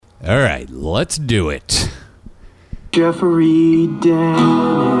All right, let's do it. Jeffrey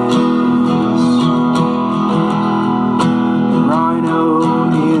Dennis, Ryan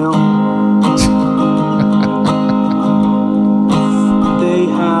O'Neill. They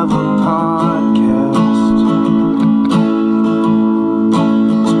have a podcast.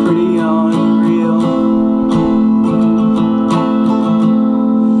 It's pretty unreal.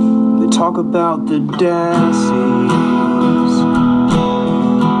 They talk about the Dassies.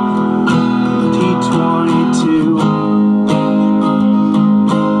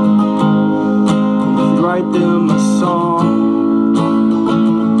 Write them a song.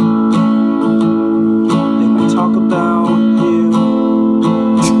 They might talk about you.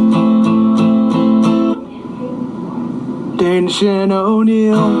 Danish and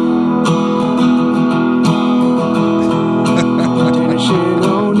O'Neill. Danish and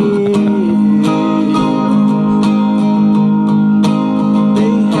O'Neill.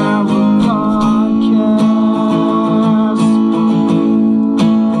 They have a podcast.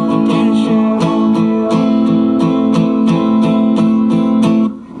 Danish and O'Neill.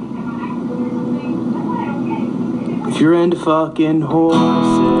 If you're into fucking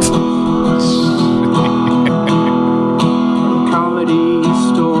horses, comedy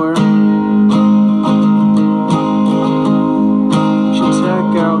store, you should check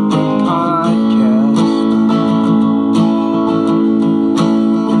out the podcast.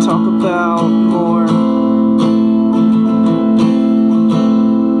 We talk about more.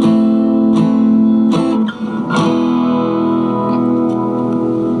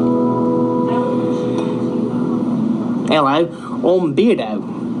 Hello, I'm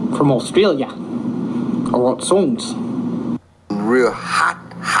Beardo from Australia. I write songs. Real hot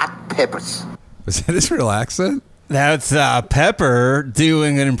peppers. Was that his real accent? That's Pepper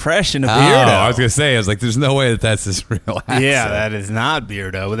doing an impression of Oh, Beardo. I was going to say, I was like, there's no way that that's his real accent. Yeah, that is not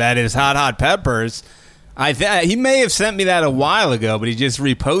Beardo. That is Hot Peppers. He may have sent me that a while ago, but he just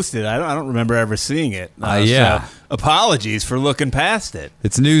reposted. I don't remember ever seeing it. Yeah. So apologies for looking past it.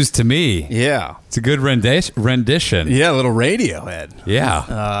 It's news to me. Yeah. It's a good rendition. Yeah, a little Radiohead.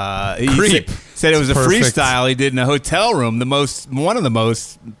 Yeah. He Creep. said it was It's a perfect. freestyle he did in a hotel room. One of the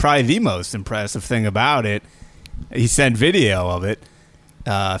most, probably the most impressive thing about it. He sent video of it.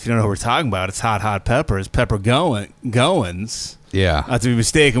 If you don't know who we're talking about, it's Hot Peppers. Pepper Goins. Yeah. Not to be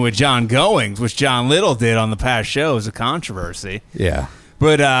mistaken with John Goings, which John Little did on the past show as a controversy. Yeah.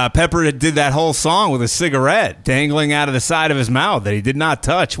 But Pepper did that whole song with a cigarette dangling out of the side of his mouth that he did not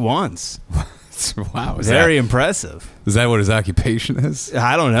touch once. Wow. Very impressive. Is that what his occupation is?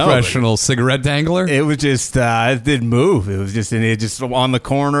 I don't know. Professional cigarette dangler? It was just, it didn't move. It was just on the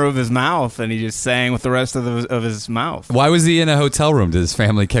corner of his mouth, and he just sang with the rest of his mouth. Why was he in a hotel room? Did his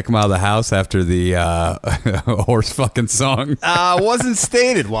family kick him out of the house after the horse fucking song? Wasn't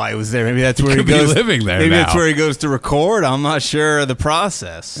stated why he was there. Maybe that's where he could be goes. living there Maybe now. that's where he goes to record. I'm not sure of the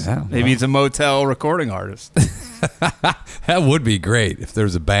process. Yeah, Maybe he's a motel recording artist. That would be great if there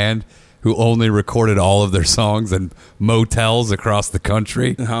was a band who only recorded all of their songs in motels across the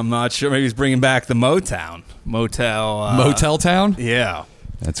country. I'm not sure. Maybe he's bringing back the Motown. Motel Town? Yeah.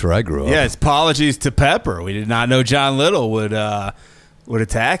 That's where I grew up. Yeah, it's apologies to Pepper. We did not know John Little would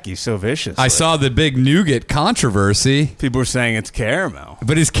attack you so viciously. I saw the big nougat controversy. People were saying it's caramel.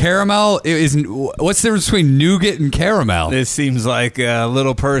 But is caramel, what's the difference between nougat and caramel? This seems like a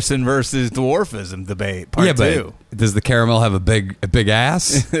little person versus dwarfism debate, part two. But does the caramel have a big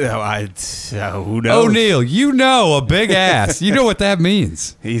ass? Who knows? O'Neill, you know a big ass. You know what that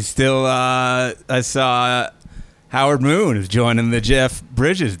means. He's still, I saw Howard Moon is joining the Jeff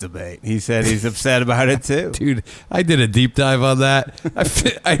Bridges debate. He said he's upset about it too. Dude, I did a deep dive on that.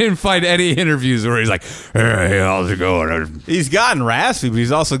 I didn't find any interviews where he's like, hey, how's it going? He's gotten raspy, but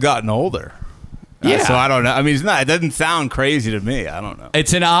he's also gotten older. Yeah. So I don't know. I mean, it doesn't sound crazy to me. I don't know.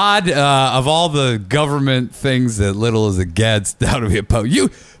 It's an odd, of all the government things that little as it gets, that would be a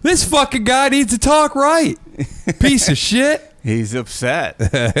this fucking guy needs to talk right. Piece of shit. He's upset.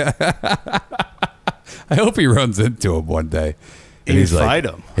 I hope he runs into him one day. And he's like, fight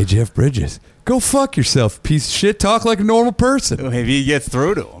him. Hey, Jeff Bridges, go fuck yourself, piece of shit. Talk like a normal person. Maybe he gets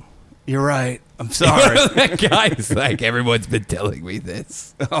through to him. You're right. I'm sorry. That guy's like, everyone's been telling me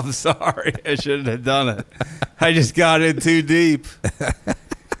this. I'm sorry. I shouldn't have done it. I just got in too deep.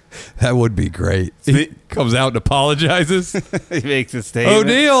 That would be great. He comes out and apologizes. He makes a statement.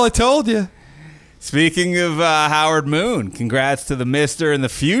 O'Neill, I told you. Speaking of Howard Moon, congrats to the Mr. and the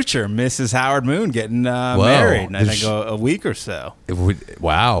future Mrs. Howard Moon getting married in I think a week or so.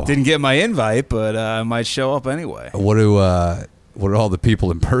 Wow. Didn't get my invite, but I might show up anyway. What do all the people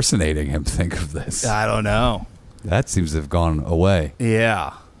impersonating him think of this? I don't know. That seems to have gone away.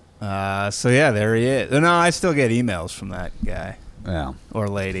 Yeah. So yeah, there he is. No, I still get emails from that guy Yeah. or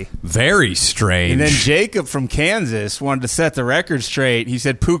lady. Very strange. And then Jacob from Kansas wanted to set the record straight. He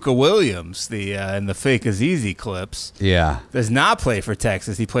said Puka Williams, in the fake Azizi clips, does not play for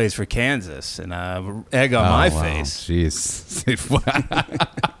Texas. He plays for Kansas. And egg on my face. Jeez.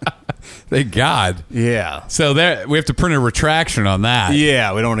 Thank God. Yeah. So there, we have to print a retraction on that.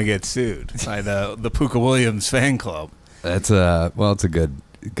 Yeah, we don't want to get sued by the Puka Williams fan club. That's it's a good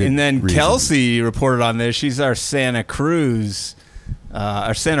and then reason. Kelsey reported on this. She's our Santa Cruz,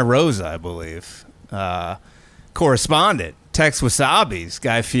 or Santa Rosa, I believe, correspondent. Tex Wasabi's,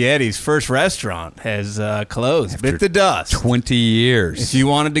 Guy Fieri's first restaurant has closed. After Bit the dust. 20 years. If you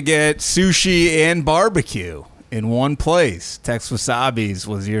wanted to get sushi and barbecue in one place, Tex Wasabi's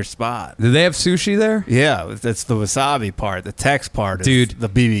was your spot. Do they have sushi there? Yeah, that's the wasabi part. The Tex part is Dude, the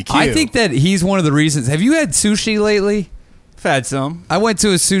BBQ. I think that he's one of the reasons. Have you had sushi lately? I've had some. I went to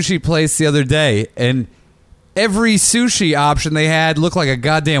a sushi place the other day, and every sushi option they had looked like a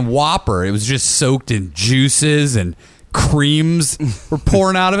goddamn Whopper. It was just soaked in juices and creams were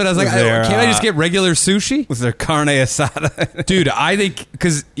pouring out of it. I was like, can't I just get regular sushi? Was there carne asada? Dude, I think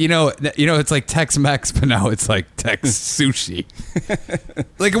because you know it's like Tex-Mex, but now it's like Tex sushi.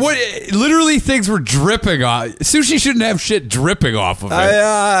 Like what? Literally, things were dripping off. Sushi shouldn't have shit dripping off of it.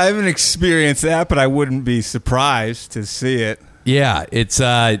 I haven't experienced that, but I wouldn't be surprised to see it. Yeah, it's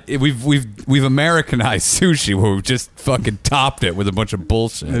we've Americanized sushi where we've just fucking topped it with a bunch of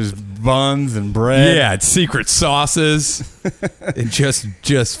bullshit. There's buns and bread. Yeah, it's secret sauces and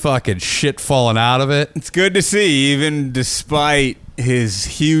just fucking shit falling out of it. It's good to see, even despite his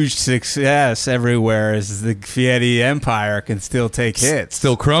huge success everywhere, as the Fieri Empire can still take hits.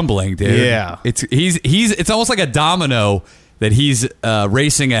 Still crumbling, dude. Yeah, it's almost like a domino that he's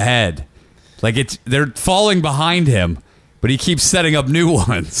racing ahead. Like they're falling behind him. But he keeps setting up new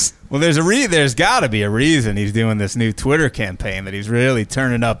ones. Well, there's got to be a reason he's doing this new Twitter campaign, that he's really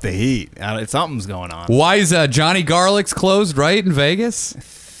turning up the heat. Something's going on. Why is Johnny Garlic's closed, right, in Vegas?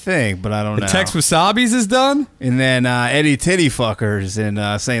 But I don't know. Tex Wasabi's is done? And then Eddie Titty Fuckers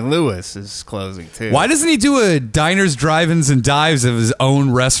in St. Louis is closing, too. Why doesn't he do a diners, drive-ins, and dives of his own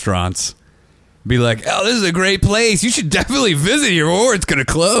restaurants? Be like, oh, this is a great place. You should definitely visit here or it's going to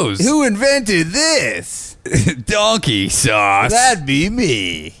close. Who invented this? Donkey sauce. That'd be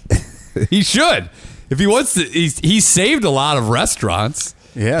me. He should. If he wants to, he's saved a lot of restaurants.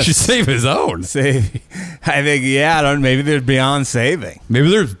 Yeah. He should save his own. I think, maybe they're beyond saving. Maybe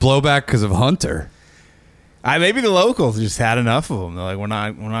there's blowback because of Hunter. Maybe the locals just had enough of them. They're like, we're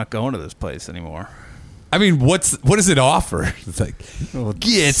not going to this place anymore. I mean, what does it offer? It's like,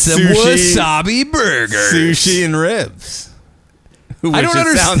 get some sushi, wasabi burgers. Sushi and ribs. I don't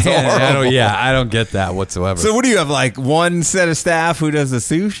understand. Horrible. I don't get that whatsoever. So what do you have, like one set of staff who does the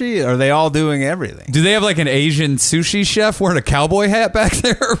sushi? Or are they all doing everything? Do they have like an Asian sushi chef wearing a cowboy hat back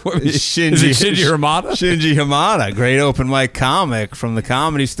there? Shinji Hamada? Shinji Hamada, great open mic comic from the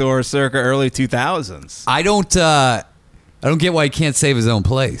Comedy Store circa early 2000s. I don't get why he can't save his own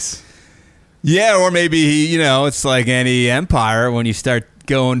place. Yeah, or maybe it's like any empire. When you start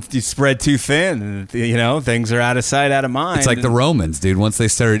you spread too thin, and things are out of sight, out of mind. It's like the Romans, dude. Once they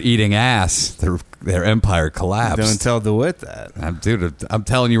started eating ass, their empire collapsed. Don't tell DeWitt that. I'm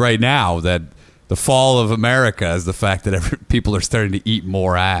telling you right now that the fall of America is the fact that people are starting to eat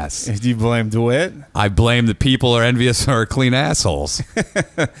more ass. Do you blame DeWitt? I blame the people are envious of our clean assholes.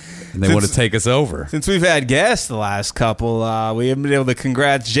 And they want to take us over. Since we've had guests the last couple, we haven't been able to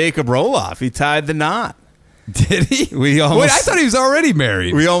congrats Jacob Roloff. He tied the knot. Did he? Wait, I thought he was already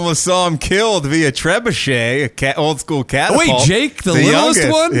married. We almost saw him killed via trebuchet, old school catapult. Wait, Jake, the littlest youngest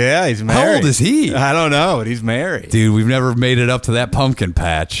one? Yeah, he's married. How old is he? I don't know, but he's married. Dude, we've never made it up to that pumpkin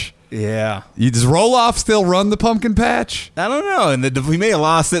patch. Yeah. Does Roloff still run the pumpkin patch? I don't know. And we may have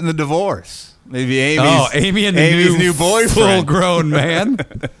lost it in the divorce. Maybe Amy and Amy's new boyfriend. Full-grown man.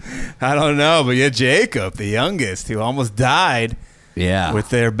 I don't know, but yeah, Jacob, the youngest, who almost died. Yeah. With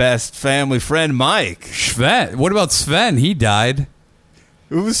their best family friend, Mike. Sven. What about Sven? He died.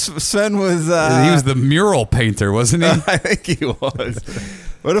 Sven was... he was the mural painter, wasn't he? I think he was.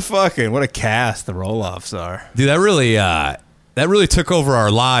 What a cast the Roloffs are. Dude, that really took over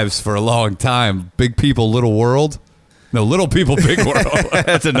our lives for a long time. Big People, Little World. No, Little People, Big World.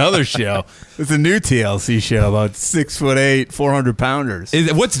 That's another show. It's a new TLC show about 6'8", 400-pounders.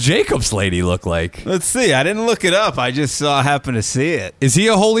 What's Jacob's lady look like? Let's see. I didn't look it up. I just happened to see it. Is he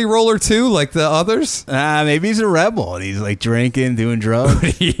a holy roller too, like the others? Maybe he's a rebel and he's like drinking, doing drugs.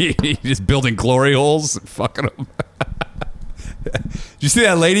 He's just building glory holes and fucking them. Did you see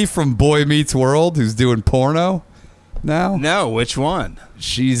that lady from Boy Meets World who's doing porno? No. No, which one?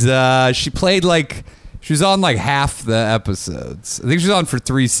 She's she played like she was on like half the episodes. I think she was on for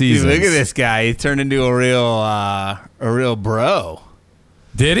 3 Dude, seasons. look at this guy. He turned into a real bro.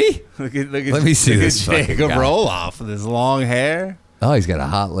 Did he? Look at Let me see this fucking Jacob guy. Roloff with his long hair. Oh, he's got a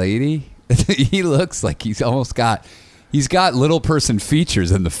hot lady. He looks like he's got little person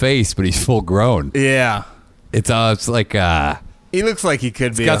features in the face, but he's full grown. Yeah. It's like He looks like he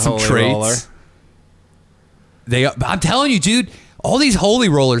could be got a some holy traits. roller. I'm telling you, dude, all these holy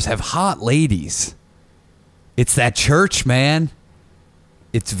rollers have hot ladies. It's that church, man.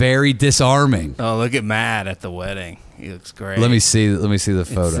 It's very disarming. Oh, look at Matt at the wedding. He looks great. Let me see the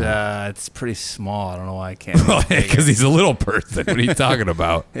photo. It's pretty small. I don't know why I can't. Because he's a little person. What are you talking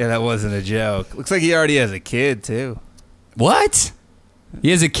about? Yeah, that wasn't a joke. Looks like he already has a kid too. What? He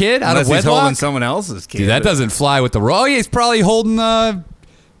has a kid out Unless of he's holding wedlock? someone else's kid. Dude, that doesn't fly with the roll. Oh, yeah, he's probably holding,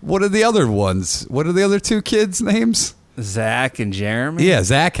 what are the other ones? What are the other 2 kids' names? Zach and Jeremy. Yeah,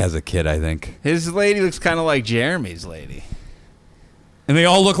 Zach has a kid, I think. His lady looks kind of like Jeremy's lady. And they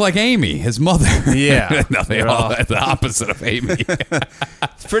all look like Amy, his mother. Yeah. No, they They're all all- the opposite of Amy.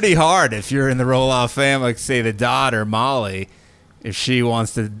 It's pretty hard if you're in the Roloff family, like say the daughter Molly, if she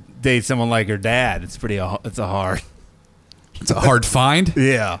wants to date someone like her dad. It's a hard. It's a hard find.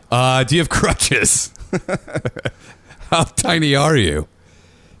 Yeah. Do you have crutches? How tiny are you?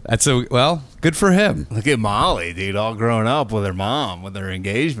 Well, good for him. Look at Molly, dude, all grown up with her mom with her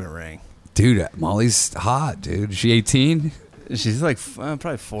engagement ring. Dude, Molly's hot, dude. Is she 18? She's like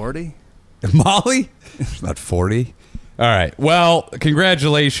probably 40. Molly? She's not 40. All right. Well,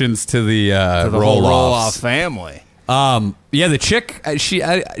 congratulations to the, To the whole roll-offs. Roloff family. Yeah, the chick,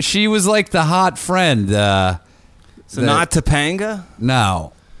 she was like the hot friend. So not Topanga,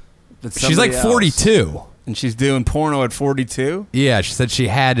 No. but She's like somebody else. 42. And she's doing porno at 42. Yeah, she said she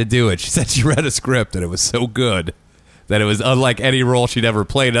had to do it. She said she read a script and it was so good that it was unlike any role she'd ever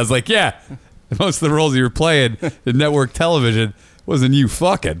played. I was like, yeah, most of the roles you were playing in network television wasn't you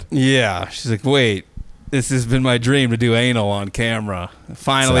fucking. Yeah, she's like, wait, this has been my dream to do anal on camera.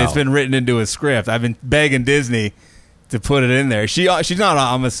 Finally, So- it's been written into a script. I've been begging Disney to put it in there. She's not.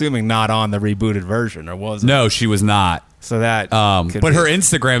 I'm assuming not on the rebooted version, or was it? No, she was not. So that. But could be- her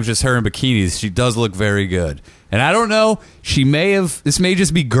Instagram's just her in bikinis. She does look very good. And I don't know, this may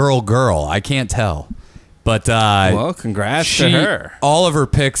just be girl. I can't tell. But Well, congrats to her. All of her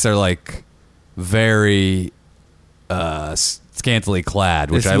pics are like very scantily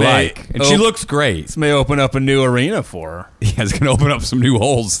clad, which This I may- like. And she looks great. This may open up a new arena for her. Yeah, it's going to open up some new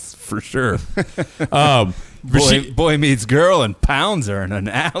holes for sure. But Boy meets girl and pounds her in an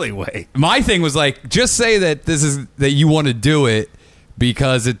alleyway. my thing was like, just say that you want to do it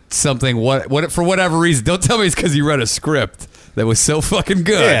because it's something what for whatever reason. Don't tell me it's because you read a script that was so fucking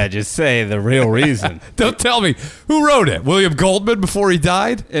good. Yeah, just say the real reason. Don't tell me who wrote it. William Goldman before he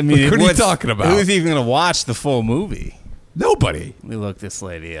died. I mean, what are you what's- talking about? Who's even going to watch the full movie? Nobody. Let me look this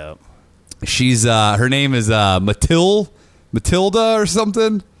lady up. She's her name is Matilda or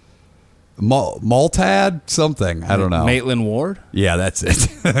something. Maltad something. I don't know. Maitland Ward? Yeah, that's it.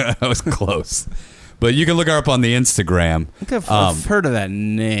 I was close. But you can look her up on the Instagram. I think I've heard of that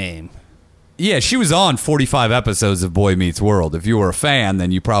name. Yeah, she was on 45 episodes of Boy Meets World. If you were a fan,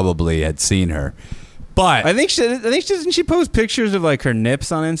 then you probably had seen her. But I think doesn't she post pictures of like her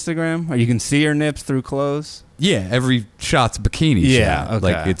nips on Instagram, or you can see her nips through clothes. yeah, every shot's a bikini Yeah, shot.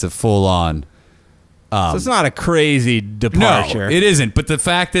 okay. Like it's a full on. So it's not a crazy departure. No, it isn't. But the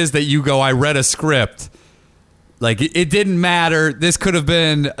fact is that you go, I read a script. Like, it didn't matter. This could have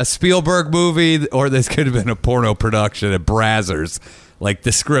been a Spielberg movie, or this could have been a porno production at Brazzers. Like,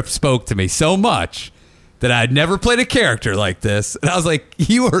 the script spoke to me so much that I'd never played a character like this. And I was like,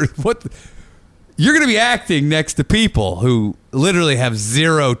 you're going to be acting next to people who literally have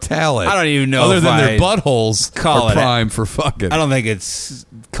zero talent. I don't even know other if than their I'd buttholes call are it prime for fucking. I don't think it's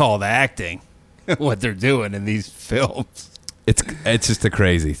called acting. What they're doing in these films. It's just a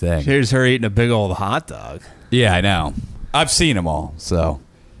crazy thing. Here's her eating a big old hot dog. Yeah, I know. I've seen them all, so.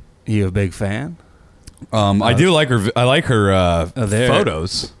 You a big fan? I do like her. I like her there.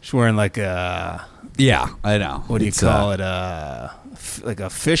 photos. She's wearing like a Yeah, I know. what do you It's, call it? Like a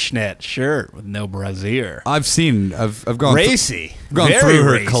fishnet shirt with no brassiere. I've gone Racy. gone Very through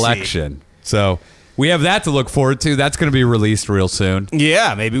her racy. collection. So we have that to look forward to. That's going to be released real soon.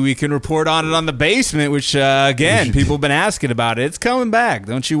 Yeah, maybe we can report on it on the basement, which, again, people have been asking about it. It's coming back.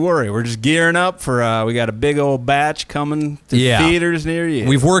 Don't you worry. We're just gearing up for, we got a big old batch coming to theaters near you.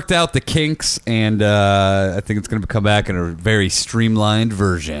 We've worked out the kinks, and I think it's going to come back in a very streamlined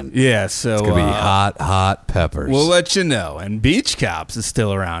version. Yeah, so it's going to be hot peppers. We'll let you know. And Beach Cops is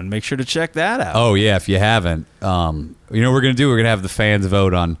still around. Make sure to check that out. Oh, yeah, if you haven't. You know what we're going to do? We're going to have the fans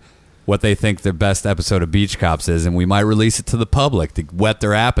vote on what they think their best episode of Beach Cops is, and we might release it to the public to whet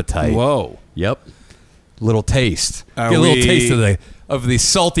their appetite. Whoa. Yep. Little taste. Get a little taste of the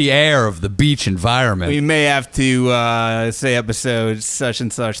salty air of the beach environment. We may have to say episode such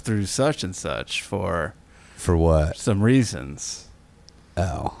and such through such and such for what? Some reasons.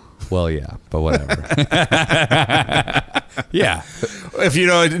 Oh. Well, yeah, but whatever. Yeah. If you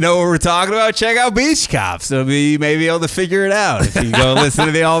don't know what we're talking about, check out Beach Cops. So you may be able to figure it out if you go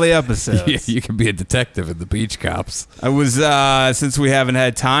listen to all the episodes. Yeah, you can be a detective in the Beach Cops. I was, since we haven't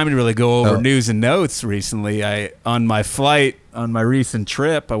had time to really go over news and notes recently, on my flight, on my recent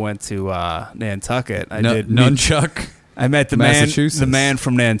trip, I went to Nantucket. I did Nunchuck? I met the man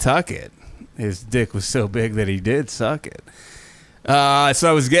from Nantucket. His dick was so big that he did suck it. So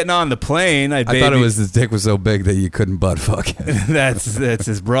I was getting on the plane. I thought it was his dick was so big that you couldn't butt fuck him. That's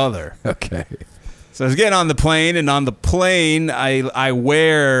his brother. Okay. So I was getting on the plane, and on the plane, I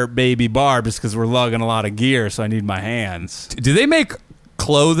wear Baby Barb just because we're lugging a lot of gear, so I need my hands. Do they make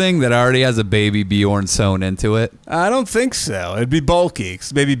clothing that already has a Baby Bjorn sewn into it? I don't think so. It'd be bulky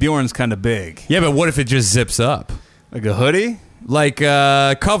because Baby Bjorn's kind of big. Yeah, but what if it just zips up? Like a hoodie? Like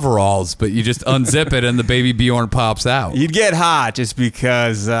coveralls, but you just unzip it and the Baby Bjorn pops out. You'd get hot just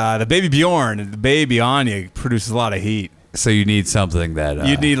because the Baby Bjorn, the baby on you, produces a lot of heat. So you need something that...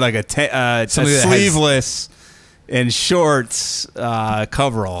 you'd need like a sleeveless and shorts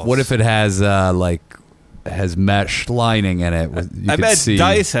coveralls. What if it has has mesh lining in it? I bet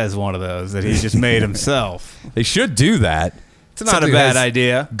Dice has one of those that he just made himself. They should do that. It's not a bad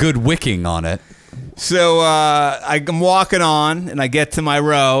idea. Good wicking on it. So I'm walking on, and I get to my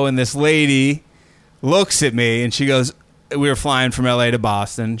row, and this lady looks at me, and she goes, we were flying from L.A. to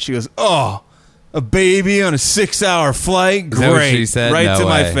Boston. She goes, oh, a baby on a 6-hour flight? Great. Is that what she said? Right no to way.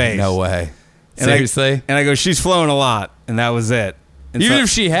 my face. No way. And Seriously? And I go, she's flown a lot, and that was it. And Even if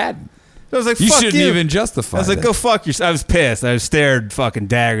she had. I was like, you fuck shouldn't even justify I was like, it. go fuck yourself. I was pissed. I stared fucking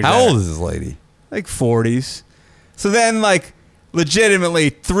daggers at How her. old is this lady? Like 40s. So then, legitimately,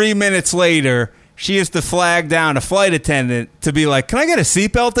 3 minutes later, she has to flag down a flight attendant to be like, can I get a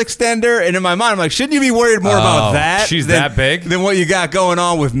seatbelt extender? And in my mind, I'm like, shouldn't you be worried more about that? She's that big? Than what you got going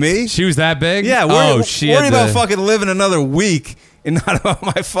on with me? She was that big? Yeah. Worry about fucking living another week and not about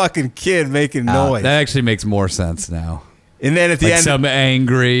my fucking kid making noise. That actually makes more sense now. And then at the end, some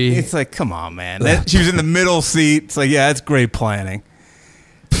angry. It's like, come on, man. She was in the middle seat. It's like, yeah, that's great planning.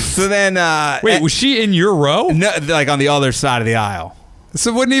 So then, wait, was she in your row? No, like on the other side of the aisle. So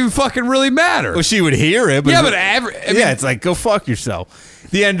it wouldn't even fucking really matter. Well, she would hear it. But it's like, go fuck yourself.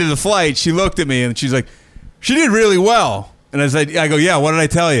 The end of the flight, she looked at me and she's like, she did really well. And I go, yeah, what did I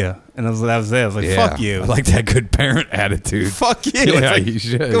tell you? And that was it. I was like, fuck you. I like that good parent attitude. Fuck you. Yeah, like, you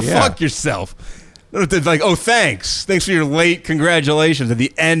should. Go fuck yourself. It's like, oh, thanks. Thanks for your late congratulations at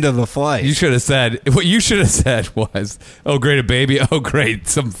the end of the flight. You should have said, what you should have said was, oh, great, a baby. Oh, great,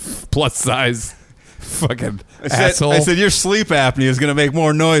 some plus size fucking asshole. I said, your sleep apnea is going to make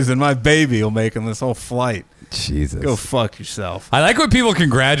more noise than my baby will make on this whole flight. Jesus. Go fuck yourself. I like when people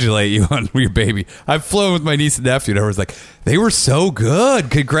congratulate you on your baby. I've flown with my niece and nephew, and I was like, they were so good.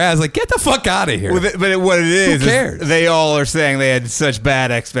 Congrats. Like, get the fuck out of here. What it is, who cares? They all are saying they had such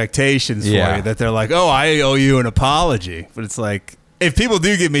bad expectations for you that they're like, oh, I owe you an apology. But it's like, if people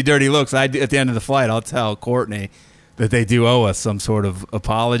do give me dirty looks, at the end of the flight, I'll tell Courtney that they do owe us some sort of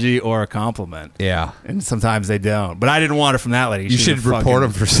apology or a compliment. Yeah. And sometimes they don't. But I didn't want it from that lady. You should report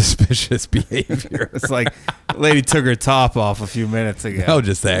them for suspicious behavior. It's like, lady took her top off a few minutes ago. I'll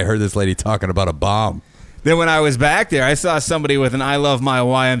just say, I heard this lady talking about a bomb. Then when I was back there, I saw somebody with an I Love My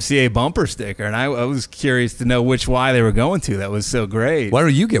YMCA bumper sticker, and I was curious to know which Y they were going to. That was so great. Why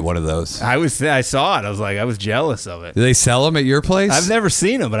don't you get one of those? I saw it. I was jealous of it. Do they sell them at your place? I've never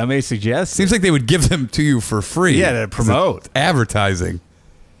seen them, but I may suggest Seems like they would give them to you for free. Yeah, to promote. Advertising.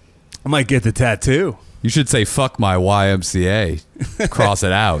 I might get the tattoo. You should say, fuck my YMCA. Cross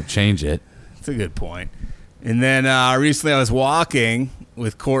it out. Change it. That's a good point. And then recently I was walking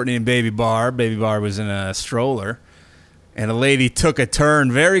with Courtney and Baby Barb. Baby Barb was in a stroller. And a lady took a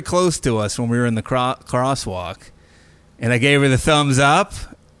turn very close to us when we were in the crosswalk. And I gave her the thumbs up,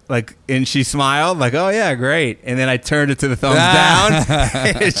 Like, and she smiled, like, "Oh yeah, great." And then I turned it to the thumbs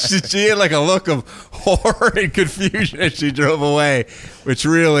down. And she had like a look of horror and confusion as she drove away, which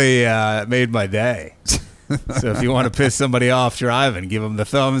really made my day. So if you want to piss somebody off driving, give them the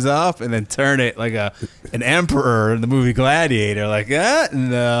thumbs up and then turn it like an emperor in the movie Gladiator. Like,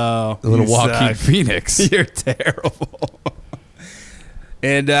 no, A little you Joaquin suck. Phoenix. You're terrible.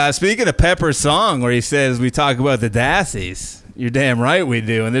 And speaking of Pepper's song, where he says we talk about the Dassies. You're damn right we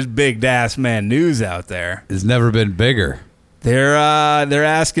do, and there's big Dassman news out there. It's never been bigger. They're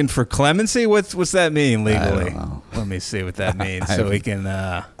asking for clemency. What's that mean legally? I don't know. Let me see what that means so we can.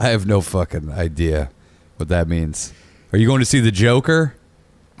 I have no fucking idea what that means. Are you going to see the Joker?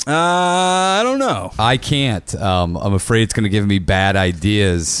 I don't know. I can't. I'm afraid it's going to give me bad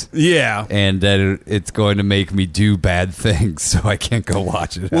ideas, Yeah. and that it's going to make me do bad things, so I can't go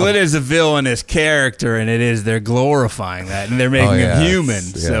watch it. Well, it is a villainous character, and they're glorifying that, and they're making him human.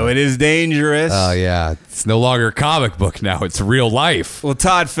 it's- So it is dangerous. Oh, yeah. It's no longer a comic book now. It's real life. Well,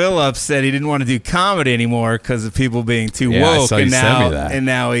 Todd Phillips said he didn't want to do comedy anymore because of people being too Yeah, I woke, saw you and sent me now that. and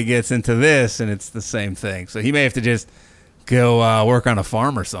now he gets into this, and it's the same thing. So he may have to just go work on a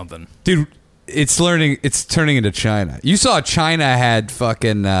farm or something. Dude, it's turning into China. You saw China had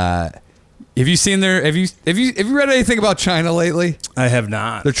fucking have you seen have you read anything about China lately? I have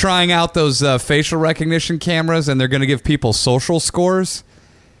not. They're trying out those facial recognition cameras, and they're going to give people social scores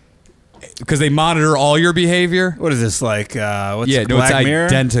because they monitor all your behavior. What is this like? What's Yeah, no, Black it's Mirror?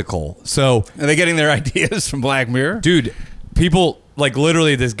 identical. So, Are they getting their ideas from Black Mirror? dude, people like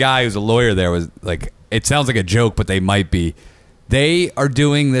literally this guy who's a lawyer there was like, it sounds like a joke, but they might be. They are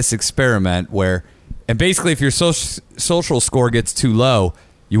doing this experiment where, and basically, if your social score gets too low,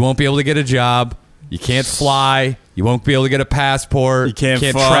 you won't be able to get a job. You can't fly. You won't be able to get a passport. You can't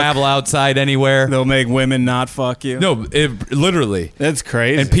fuck. travel outside anywhere. They'll make women not fuck you. No, literally. That's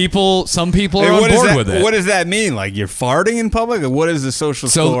crazy. And some people are Hey, on what does board that- with it. What does that mean? Like you're farting in public? Or what is the social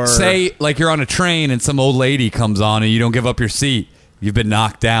So score? say like you're on a train and some old lady comes on and you don't give up your seat. You've been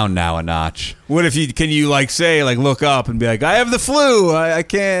knocked down now a notch. What if can you look up and be like, I have the flu. I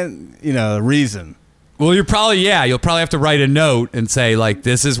can't, reason. Well, you'll probably have to write a note and say like,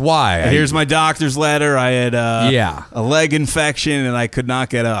 this is why. Here's my doctor's letter. I had Yeah. a leg infection and I could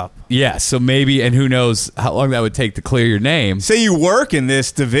not get up. Yeah, so maybe, and who knows how long that would take to clear your name. Say you work in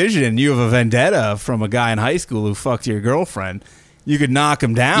this division. You have a vendetta from a guy in high school who fucked your girlfriend. You could knock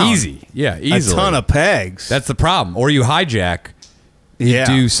him down. Easy. Yeah, easily. A ton of pegs. That's the problem. Or you hijack. You Yeah.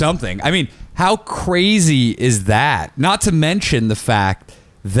 do something. I mean, how crazy is that? Not to mention the fact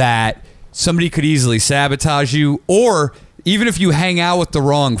that somebody could easily sabotage you, or even if you hang out with the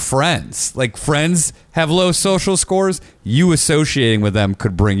wrong friends, like friends have low social scores, you associating with them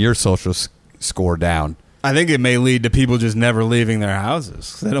could bring your social score down. I think it may lead to people just never leaving their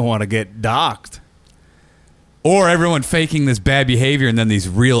houses. They don't want to get doxxed. Or everyone faking this bad behavior, and then these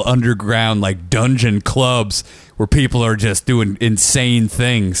real underground like dungeon clubs where people are just doing insane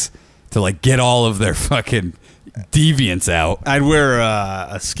things to like get all of their fucking deviance out. I'd wear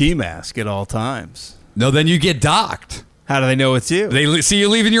a ski mask at all times. No, then you get docked. How do they know it's you? They see you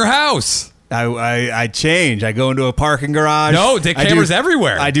leaving your house. I change. I go into a parking garage. No, the cameras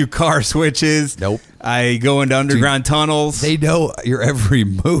everywhere. I do car switches. Nope. I go into underground tunnels. They know your every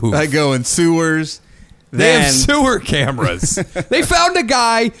move. I go in sewers. They have Then sewer cameras. They found a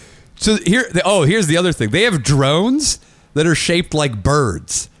guy. So here's the other thing. They have drones that are shaped like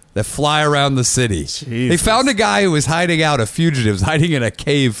birds that fly around the city. Jesus. They found a guy who was hiding out, a fugitive, hiding in a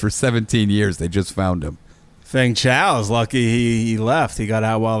cave for 17 years. They just found him. Feng Chao is lucky he left. He got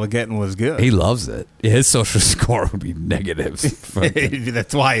out while the getting was good. He loves it. His social score would be negative.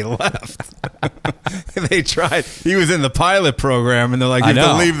 That's why he left. They tried. He was in the pilot program, and they're like, I you have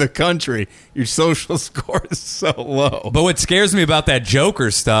to know. leave the country. Your social score is so low. But what scares me about that Joker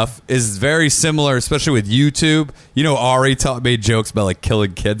stuff is very similar, especially with YouTube. You know, Ari made jokes about like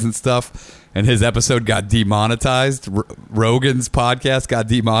killing kids and stuff, and his episode got demonetized. Rogan's podcast got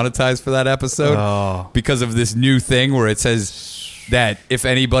demonetized for that episode because of this new thing where it says that if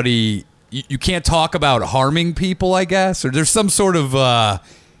anybody, you can't talk about harming people, I guess, or there's some sort of a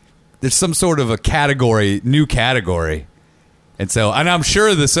category, new category. And so, and I'm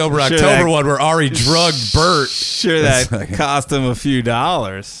sure the Sober Sure October that- one where Ari drugged Bert. Sure, That's that like- cost him a few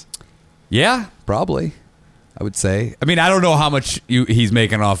dollars. Yeah, probably. I would say. I mean, I don't know how much he's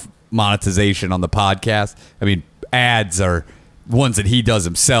making off monetization on the podcast. I mean, ads are ones that he does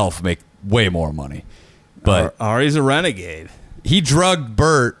himself make way more money. But Ari's a renegade. he drugged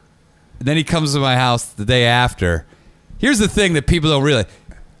Bert, and then he comes to my house the day after. Here's the thing that people don't realize.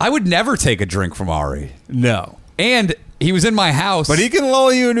 I would never take a drink from Ari. No. And he was in my house. But he can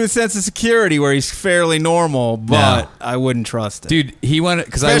lull you into a sense of security where he's fairly normal, but I wouldn't trust it. Dude, he went...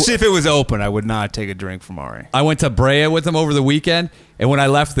 Especially if it was open, I would not take a drink from Ari. I went to Brea with him over the weekend, and when I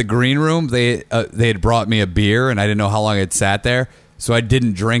left the green room, they had brought me a beer, and I didn't know how long it sat there, so I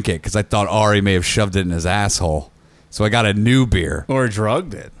didn't drink it because I thought Ari may have shoved it in his asshole. So I got a new beer. Or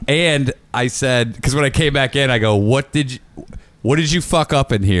drugged it. And I said... Because when I came back in, I go, What did you fuck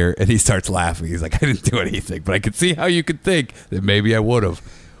up in here? And he starts laughing. He's like, I didn't do anything, but I could see how you could think that maybe I would have.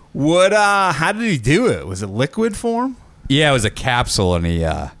 How did he do it? Was it liquid form? Yeah, it was a capsule, and he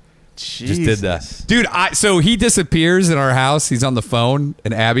just did that. Dude, so he disappears in our house. He's on the phone,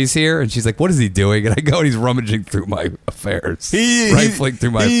 and Abby's here, and she's like, what is he doing? And I go, and he's rummaging through my affairs. Rifling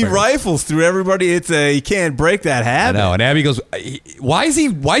through my affairs. He rifles through everybody. He can't break that habit. I know, and Abby goes, why is he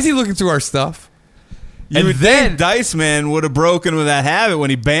looking through our stuff? You would think Dassman would have broken with that habit when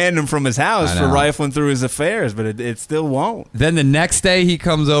he banned him from his house for rifling through his affairs, but it still won't. Then the next day he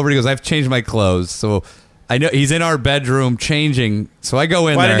comes over, he goes, I've changed my clothes. So I know he's in our bedroom changing. So I go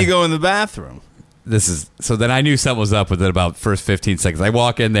in Why there. didn't he go in the bathroom? So then I knew something was up within about first 15 seconds. I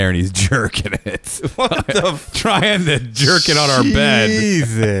walk in there and he's jerking it. What the trying to jerk it on our bed.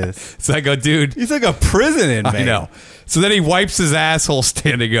 Jesus. So I go, dude. He's like a prison inmate. I know. So then he wipes his asshole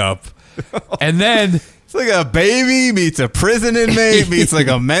standing up. And then... It's like a baby meets a prison inmate meets like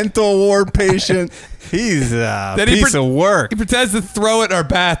a mental ward patient. He's a piece of work. He pretends to throw it in our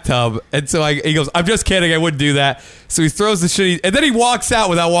bathtub, and so he goes, "I'm just kidding. I wouldn't do that." So he throws the shit, and then he walks out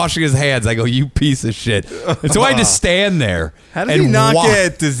without washing his hands. I go, "You piece of shit!" And so I had to stand there. How did he not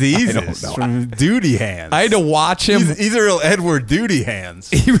get diseases I don't know. from duty hands? I had to watch him. He's a real Edward Duty hands.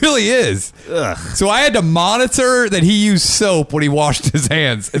 He really is. Ugh. So I had to monitor that he used soap when he washed his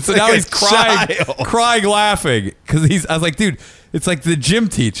hands, and so now he's crying, laughing because I was like, dude. It's like the gym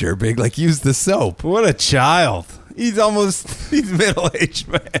teacher being like, use the soap. What a child. He's middle-aged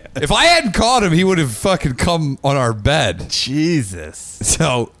man. If I hadn't caught him, he would have fucking come on our bed. Jesus.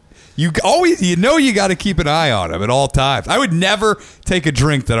 So you got to keep an eye on him at all times. I would never take a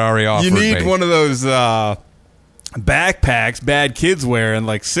drink that Ari offered me. You need me. one of those backpacks bad kids wear in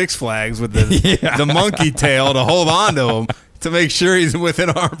like Six Flags with the monkey tail to hold on to him to make sure he's within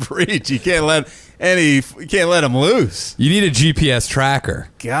arm's reach. You can't let him loose. You need a GPS tracker.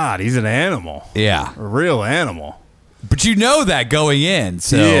 God, he's an animal. Yeah. A real animal. But you know that going in.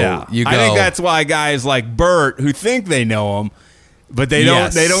 So you go, I think that's why guys like Bert who think they know him, but they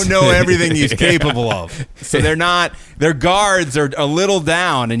don't know everything he's capable of. So their guards are a little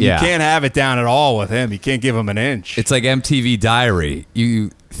down, and you can't have it down at all with him. You can't give him an inch. It's like MTV Diary. You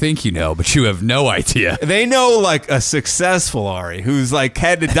think you know, but you have no idea. They know like a successful Ari who's like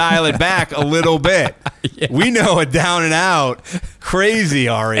had to dial it back a little bit. Yeah. We know a down and out crazy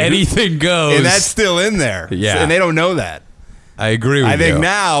Ari. Anything goes. And that's still in there. Yeah. And they don't know that. I agree with you. I think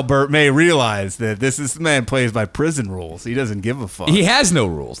now Bert may realize that this man plays by prison rules. He doesn't give a fuck. He has no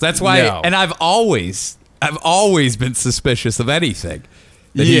rules. That's why and I've always been suspicious of anything.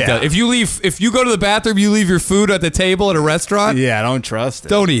 He does. If you go to the bathroom, you leave your food at the table at a restaurant. Yeah, I don't trust it.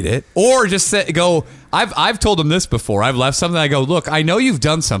 Don't eat it, or just go. I've told him this before. I've left something. I go, look, I know you've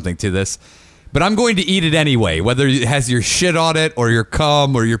done something to this, but I'm going to eat it anyway, whether it has your shit on it or your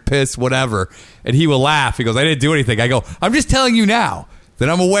cum or your piss, whatever. And he will laugh. He goes, I didn't do anything. I go, I'm just telling you now that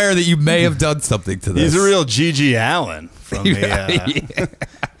I'm aware that you may have done something to this. He's a real Gigi Allen from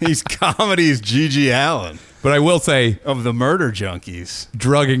he's comedy's Gigi Allen. But I will say, of the murder junkies,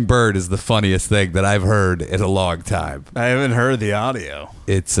 drugging Bert is the funniest thing that I've heard in a long time. I haven't heard the audio.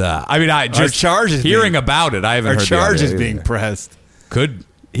 It's I just charges hearing about it. I haven't heard charges the audio being pressed.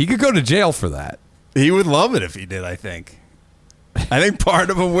 He could go to jail for that. He would love it if he did. I think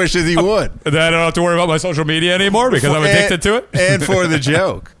part of him wishes he would. Then I don't have to worry about my social media anymore because I'm addicted to it. And for the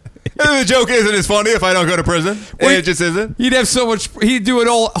joke. The joke isn't as funny if I don't go to prison. It just isn't. He'd have so much. He'd do an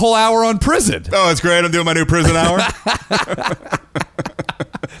whole hour on prison. Oh, it's great. I'm doing my new prison hour.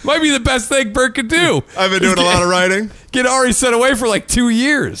 Might be the best thing Bert could do. I've been doing a lot of writing. Get Ari sent away for like 2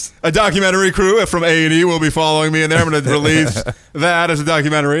 years. A documentary crew from A&E will be following me in there. I'm going to release that as a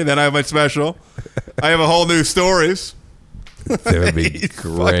documentary. Then I have my special. I have a whole new stories. That would be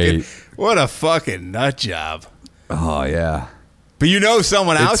great. What a fucking nut job. Oh, yeah. But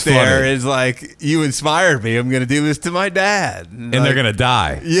someone out there is like, you inspired me. I'm going to do this to my dad. And they're going to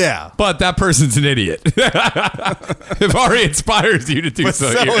die. Yeah. But that person's an idiot. If Ari inspires you to do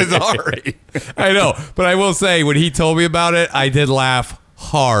so is Ari. I know. But I will say, when he told me about it, I did laugh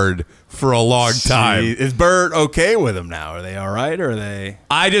hard for a long time. Is Bert okay with him now? Are they all right? Or are they?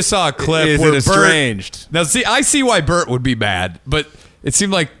 I just saw a clip is where it estranged? Now, see, I see why Bert would be mad, but it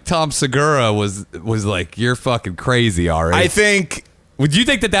seemed like Tom Segura was like, you're fucking crazy, Ari. I think. Would you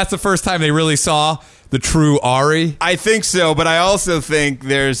think that that's the first time they really saw the true Ari? I think so, but I also think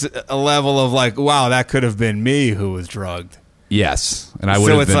there's a level of like, wow, that could have been me who was drugged. Yes, and I would.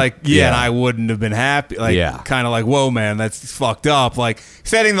 So have it's been, like, yeah, and I wouldn't have been happy. Like, kind of like, whoa, man, that's fucked up. Like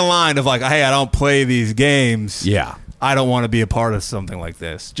setting the line of like, hey, I don't play these games. Yeah, I don't want to be a part of something like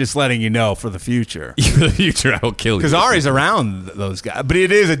this. Just letting you know for the future. For the future, I will kill you. Because Ari's around those guys, but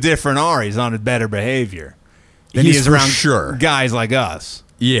it is a different Ari. He's on a better behavior than he is for around sure guys like us.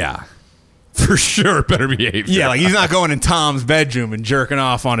 Yeah, for sure, better behavior. Yeah, like he's not going in Tom's bedroom and jerking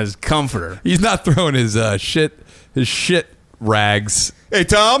off on his comforter. He's not throwing his shit rags. Hey,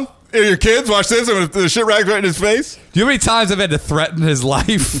 Tom, here your kids, watch this. And the shit rags right in his face. Do you know how many times I've had to threaten his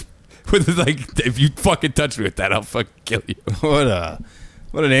life with like, if you fucking touch me with that, I'll fucking kill you.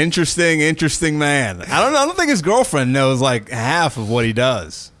 What an interesting man. I don't think his girlfriend knows like half of what he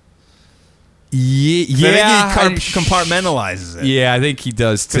does. Yeah, I think he compartmentalizes it. Yeah, I think he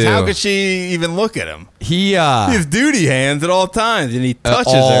does too. How could she even look at him? He has duty hands at all times, and he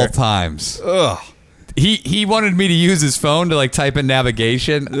touches her at all times. Ugh. He wanted me to use his phone to like type in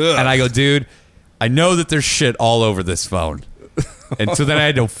navigation, and I go, dude, I know that there's shit all over this phone, and so then I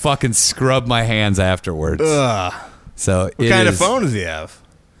had to fucking scrub my hands afterwards. Ugh. So what kind of phone does he have?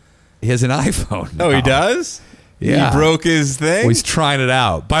 He has an iPhone. Oh, he does? Yeah. He broke his thing? Well, he's trying it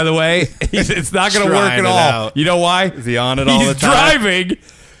out. By the way, it's not going to work at all. Out. You know why? Is he on it all the time? He's driving.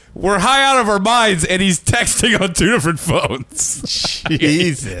 We're high out of our minds, and he's texting on 2 different phones.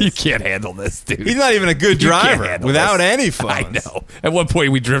 Jesus. You can't handle this, dude. He's not even a good driver without any phones. I know. At one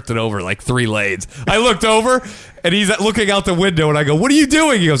point, we drifted over like 3 lanes. I looked over, and he's looking out the window, and I go, what are you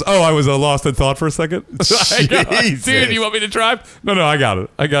doing? He goes, oh, I was lost in thought for a second. I go, dude, you want me to drive? No, I got it.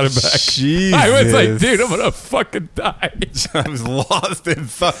 I got it back. Jesus. I was like, dude, I'm going to fucking die. I was lost in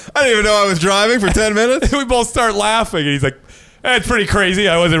thought. I didn't even know I was driving for 10 minutes. We both start laughing, and he's like, that's pretty crazy.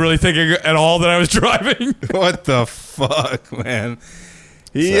 I wasn't really thinking at all that I was driving. What the fuck, man?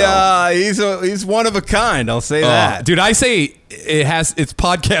 He's one of a kind. I'll say that, dude. I say it's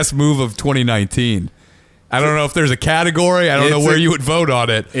podcast move of 2019. I don't know if there's a category. I don't know where you would vote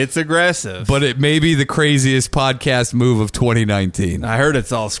on it. It's aggressive, but it may be the craziest podcast move of 2019. I heard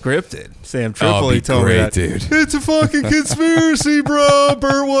it's all scripted. Sam Tripoli told me that. Dude. It's a fucking conspiracy, bro.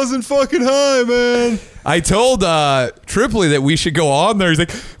 Bert wasn't fucking high, man. I told Tripoli that we should go on there. He's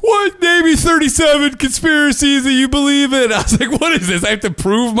like, what? Name me 37 conspiracies that you believe in. I was like, what is this? I have to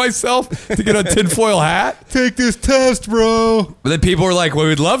prove myself to get a tinfoil hat? Take this test, bro. But then people were like, well,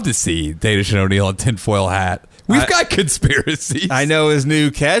 we'd love to see Danish and O'Neill in tinfoil hat. We've got conspiracies. I know his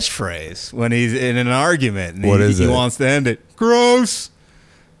new catchphrase when he's in an argument. And what is it? He wants to end it. Gross.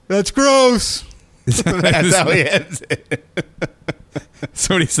 That's gross. That's how he ends it.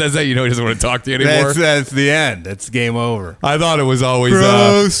 So when he says that, you know he doesn't want to talk to you anymore. That's the end. That's game over. I thought it was always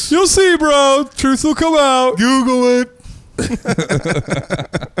gross. You'll see, bro. Truth will come out. Google it. That's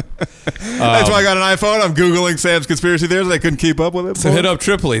why I got an iPhone. I'm Googling Sam's conspiracy theories. I couldn't keep up with it. So hit up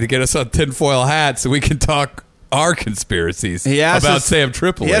Tripoli to get us on tinfoil hat so we can talk our conspiracies about Sam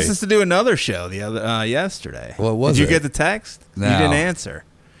Tripoli. He asked us to do another show yesterday. What was Did you get the text? No. You didn't answer.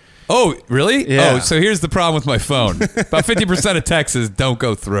 Oh, really? Yeah. Oh, so here's the problem with my phone. About 50% of texts don't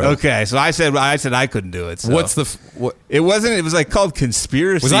go through. Okay, so I said I couldn't do it. So. What's the what? It wasn't. It was like called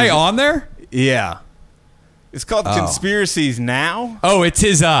conspiracy. Was I on there? Yeah. It's called Conspiracies Now. Oh, it's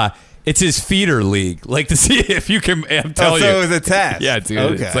his feeder league, like to see if you can. I'm telling you, you, it was a test. Yeah,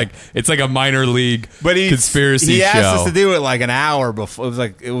 dude. Okay. It's like a minor league, conspiracy. He asked show. us to do it like an hour before.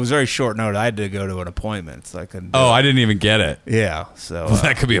 It was very short notice. I had to go to an appointment, so I couldn't. I didn't even get it. Yeah, so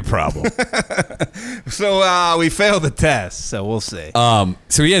that could be a problem. So we failed the test. So we'll see.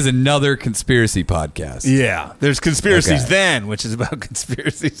 So he has another conspiracy podcast. Yeah, there's Conspiracies Then, which is about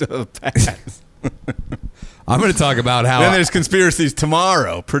conspiracies of the past. I'm going to talk about how. Then there's Conspiracies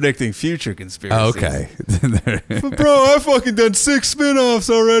Tomorrow, predicting future conspiracies. Okay. Bro, I've fucking done 6 spin-offs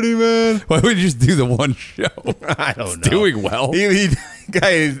already, man. Why would you just do the one show? I don't know. It's doing well. He guy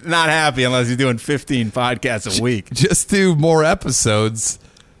is not happy unless he's doing 15 podcasts a week. Just do more episodes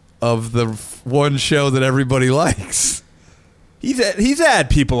of the one show that everybody likes. He's had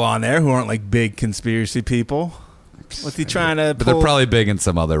people on there who aren't like big conspiracy people. What's he trying to But they're probably big in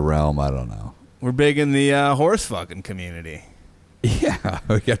some other realm. I don't know. We're big in the horse fucking community. Yeah,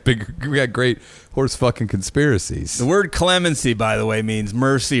 we got great horse fucking conspiracies. The word clemency, by the way, means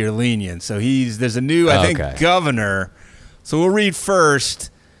mercy or lenient. So there's a new, I think, governor. So we'll read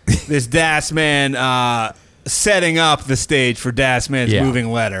first this Dassman setting up the stage for Dassman's Yeah.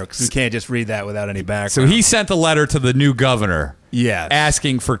 moving letter, because we can't just read that without any background. So he sent a letter to the new governor yes.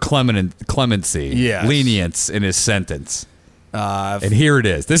 asking for clemency, Yes. lenience in his sentence. And here it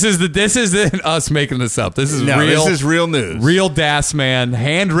is. This isn't us making this up. This is real. This is real news. Real Dassman,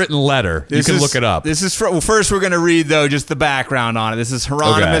 handwritten letter. You can look it up. This is first we're going to read, though, just the background on it. This is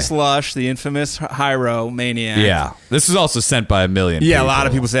Hieronymus Lush, the infamous Hyro maniac. Yeah. This was also sent by a million Yeah, people. a lot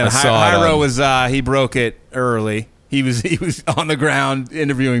of people said Hyro was he broke it early. He was on the ground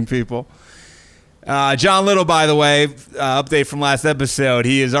interviewing people. John Little, by the way, update from last episode.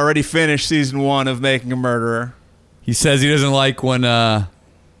 He has already finished season 1 of Making a Murderer. He says he doesn't like when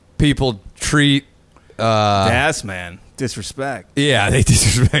people treat Dassman. Disrespect. Yeah, they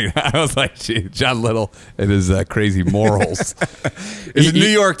disrespect. I was like, gee, John Little and his crazy morals. It's the New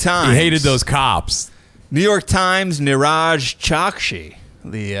York Times. He hated those cops. New York Times, Niraj Chokshi,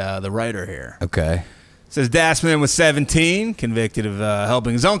 the writer here. Okay. Says Dassman was 17, convicted of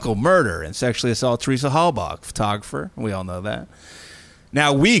helping his uncle murder and sexually assault Teresa Halbach, photographer. We all know that.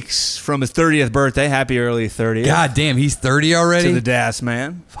 Now, weeks from his 30th birthday, happy early 30th. God damn, he's 30 already? To the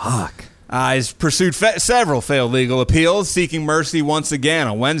Dassman. Fuck. He's pursued several failed legal appeals, seeking mercy once again.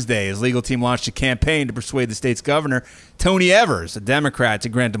 On Wednesday, his legal team launched a campaign to persuade the state's governor, Tony Evers, a Democrat, to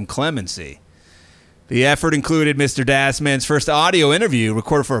grant him clemency. The effort included Mr. Dassman's first audio interview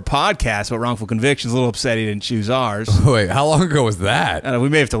recorded for a podcast about wrongful convictions. A little upset he didn't choose ours. Wait, how long ago was that? We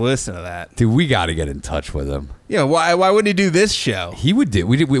may have to listen to that. Dude, we got to get in touch with him. Yeah, why wouldn't he do this show? He would do.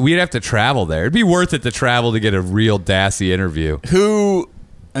 We'd have to travel there. It'd be worth it to travel to get a real Dassy interview. Who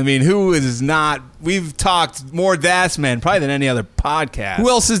is not? We've talked more Dassman probably than any other podcast. Who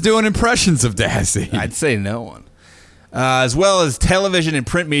else is doing impressions of Dassy? I'd say no one. As well as television and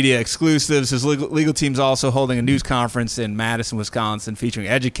print media exclusives. His legal team's also holding a news conference in Madison, Wisconsin, featuring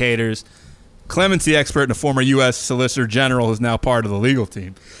educators, clemency expert, and a former U.S. Solicitor General who's now part of the legal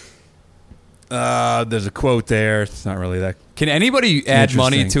team. There's a quote there. It's not really that. Can anybody add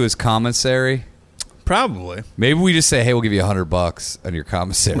money to his commissary? Probably. Maybe we just say, hey, we'll give you $100 on your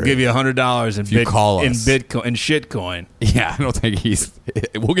commissary. We'll give you $100 in you call us. in Bitcoin and shitcoin. Yeah, I don't think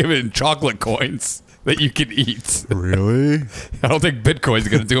we'll give it in chocolate coins that you can eat. Really? I don't think Bitcoin's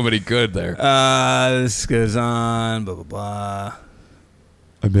going to do him any good there. This goes on. Blah blah blah.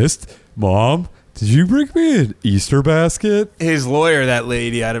 I missed. Mom, did you bring me an Easter basket? His lawyer, that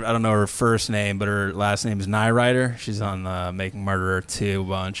lady, I don't know her first name, but her last name is Nyrider. She's on Making Murderer 2 a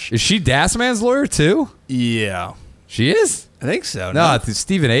bunch. Is she Dassman's lawyer too? Yeah. She is? I think so. No, it's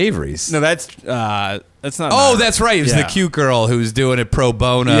Stephen Avery's. No, that's not. Oh, that's right. It was the cute girl who was doing it pro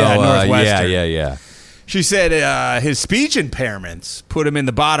bono. Yeah, Northwestern. Yeah. She said his speech impairments put him in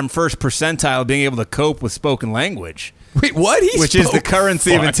the bottom first percentile of being able to cope with spoken language. Wait, what? Which is the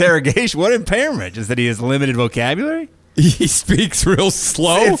currency of interrogation. What impairment? Just that he has limited vocabulary? He speaks real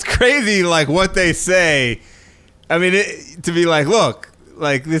slow? It's crazy, like, what they say. I mean, to be like, look,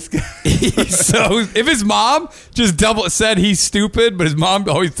 like this guy. So if his mom just said he's stupid, but his mom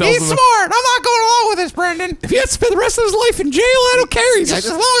always tells him he's smart. I'm not going along with this, Brendan. if he has to spend the rest of his life in jail, I don't care. He's As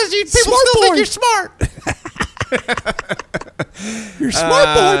long as people still think you're smart. You're a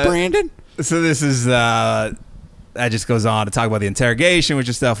smart boy, Brandon. So this is that just goes on to talk about the interrogation, which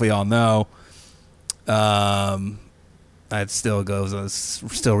is stuff we all know. That still goes on,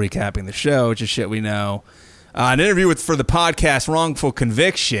 still recapping the show, which is shit we know. An interview for the podcast Wrongful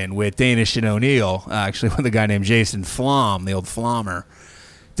Conviction with Danish and O'Neill, actually with a guy named Jason Flom, the old Flommer.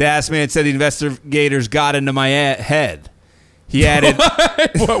 Dassman said the investigators got into my head. He added...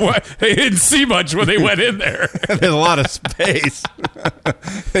 what? They didn't see much when they went in there. There's a lot of space.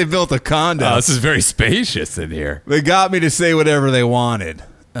 They built a condo. Oh, this is very spacious in here. They got me to say whatever they wanted.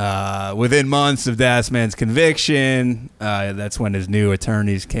 Within months of Dassman's conviction, that's when his new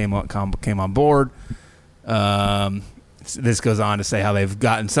attorneys came on board. This goes on to say how they've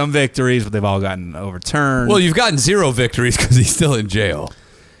gotten some victories, but they've all gotten overturned. Well, you've gotten 0 victories because he's still in jail.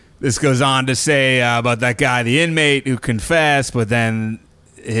 This goes on to say about that guy, the inmate who confessed, but then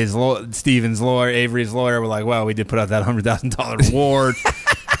Stephen's lawyer, Avery's lawyer, were like, well, we did put out that $100,000 reward.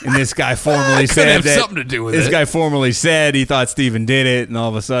 And this guy formally said have that something to do with this it. guy formally said he thought Stephen did it, and all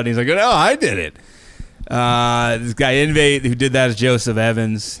of a sudden he's like, no, I did it. This guy inmate who did that is Joseph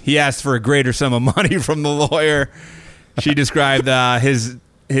Evans. He asked for a greater sum of money from the lawyer. She described his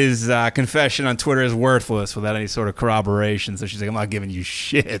confession on Twitter as worthless without any sort of corroboration. So she's like, I'm not giving you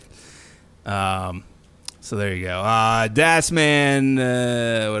shit. So there you go. Dassman,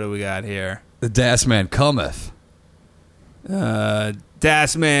 what do we got here? The Dassman cometh.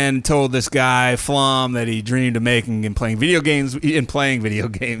 Dassman told this guy Flom that he dreamed of making and playing video games,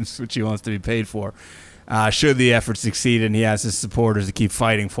 which he wants to be paid for. should the effort succeed, and he has his supporters to keep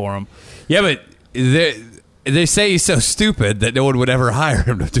fighting for him. Yeah, but they say he's so stupid that no one would ever hire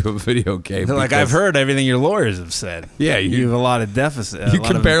him to do a video game. Like, I've heard everything your lawyers have said. Yeah, you have a lot of deficit. You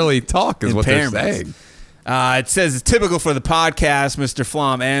can barely talk, is what they're saying. It says it's typical for the podcast. Mr.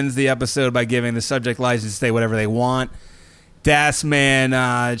 Flom ends the episode by giving the subject license to say whatever they want.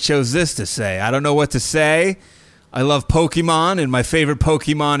 Dassman chose this to say: I don't know what to say. I love Pokemon, and my favorite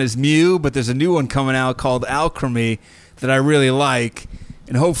Pokemon is Mew, but there's a new one coming out called Alchemy that I really like,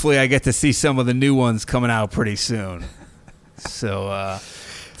 and hopefully I get to see some of the new ones coming out pretty soon. So,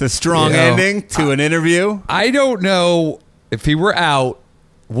 the strong ending to an interview. I don't know if he were out,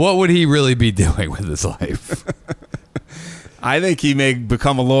 what would he really be doing with his life? I think he may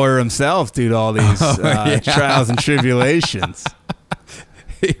become a lawyer himself due to all these trials and tribulations.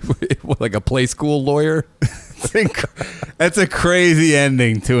 Like a play school lawyer? That's a crazy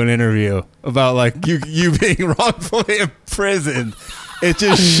ending to an interview about like you being wrongfully imprisoned. It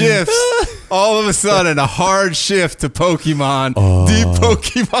just shifts all of a sudden, a hard shift to Pokemon, deep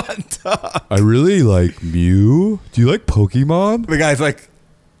Pokemon talk. I really like Mew. Do you like Pokemon? The guy's like,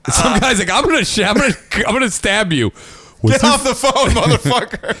 some guy's like, I'm gonna stab you. Get off the phone,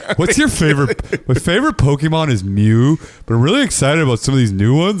 motherfucker. What's your favorite? My favorite Pokemon is Mew, but I'm really excited about some of these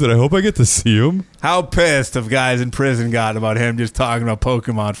new ones, and I hope I get to see them. How pissed have guys in prison gotten about him just talking about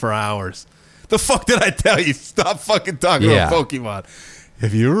Pokemon for hours? The fuck did I tell you? Stop fucking talking about Pokemon.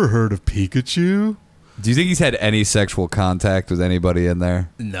 Have you ever heard of Pikachu? Do you think he's had any sexual contact with anybody in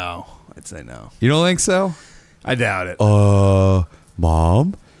there? No. I'd say no. You don't think so? I doubt it.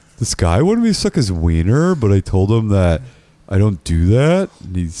 Mom, this guy wanted me to suck his wiener, but I told him that I don't do that.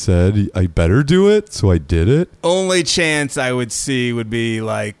 And he said I better do it, so I did it. Only chance I would see would be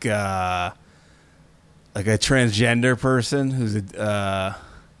like a transgender person who's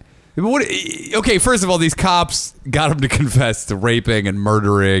okay, first of all, these cops got him to confess to raping and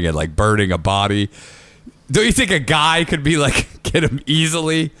murdering and like burning a body. Don't you think a guy could be like get him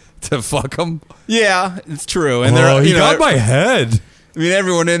easily to fuck him? Yeah, it's true. And he got my head. I mean,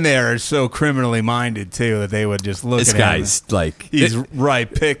 everyone in there is so criminally minded too that they would just look at him. This guy's like he's right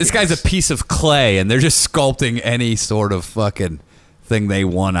pick. This guy's a piece of clay, and they're just sculpting any sort of fucking thing they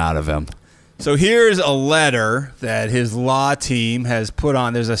want out of him. So here's a letter that his law team has put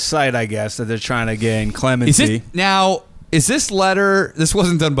on. There's a site, I guess, that they're trying to gain clemency. Is this letter? This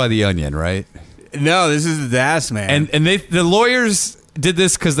wasn't done by the Onion, right? No, this is the Dassman. And the lawyers did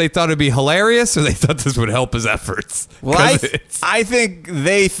this because they thought it'd be hilarious, or they thought this would help his efforts. Well, I think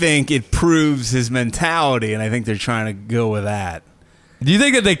they think it proves his mentality, and I think they're trying to go with that. Do you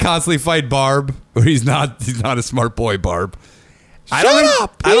think that they constantly fight Barb, or he's not a smart boy, Barb? I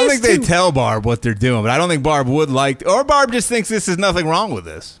don't think they tell Barb what they're doing, but I don't think Barb would like, or Barb just thinks this is nothing wrong with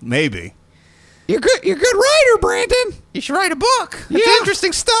this. Maybe. You're good writer, Brandon. You should write a book. It's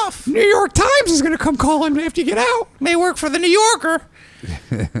interesting stuff. New York Times is going to come calling after you get out. May work for the New Yorker.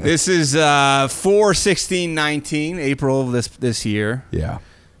 This is 4/16/19, April of this year. Yeah.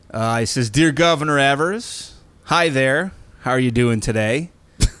 He says, "Dear Governor Evers, hi there. How are you doing today?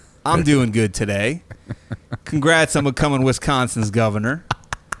 I'm doing good today. Congrats on becoming Wisconsin's governor.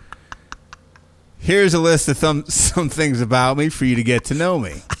 Here's a list of some things about me for you to get to know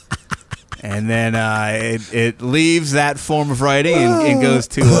me." And then it leaves that form of writing and goes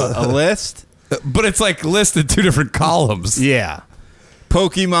to a list. But it's like listed two different columns. Yeah.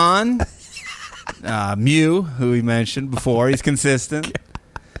 Pokemon, Mew, who we mentioned before. He's consistent.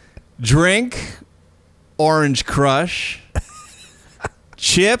 Drink, Orange Crush.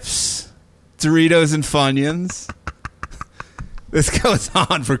 Chips, Doritos and Funyuns. This goes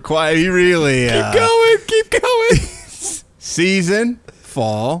on for quite. He really Keep going. Season,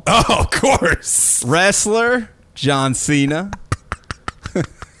 fall. Oh, of course. Wrestler, John Cena. I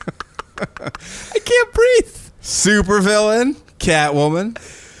can't breathe. Supervillain, Catwoman.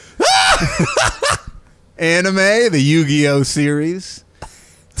 Anime, the Yu-Gi-Oh series.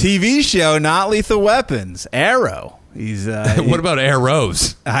 TV show, Not Lethal Weapons, Arrow. He's what about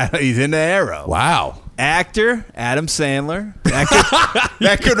arrows? He's into Arrow. Wow. Actor, Adam Sandler.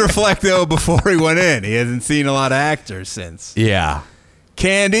 That could reflect, though, before he went in. He hasn't seen a lot of actors since. Yeah.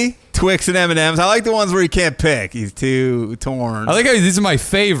 Candy, Twix and M&M's. I like the ones where he can't pick. He's too torn. I like how these are my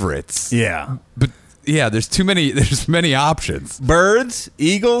favorites. Yeah. But, yeah, there's many options. Birds,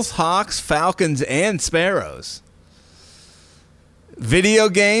 eagles, hawks, falcons, and sparrows. Video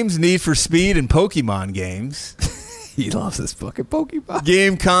games, Need for Speed, and Pokemon games. He loves this fucking Pokemon.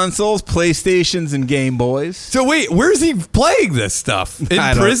 Game consoles, PlayStations, and Game Boys. So wait, where's he playing this stuff?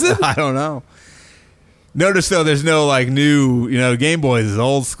 In prison? I don't know. Notice though, there's no like new. Game Boys is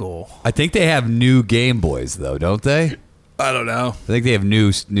old school. I think they have new Game Boys though, don't they? I don't know. I think they have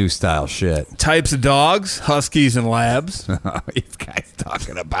new style shit. Types of dogs: huskies and labs. These guys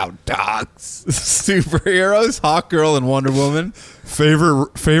talking about dogs. Superheroes: Hawkgirl and Wonder Woman.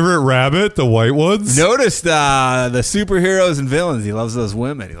 Favorite rabbit, the white ones. Notice the superheroes and villains. He loves those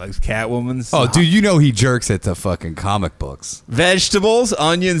women. He likes Catwoman. Oh, dude, he jerks at the fucking comic books. Vegetables: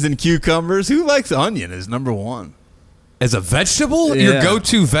 onions and cucumbers. Who likes onion? Is number one. As a vegetable, Yeah. your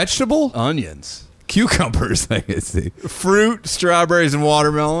go-to vegetable? Onions. Cucumbers, I see. Fruit: strawberries and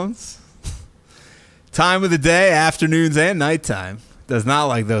watermelons. Time of the day: afternoons and nighttime. Does not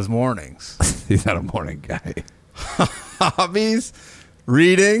like those mornings. He's not a morning guy. Hobbies: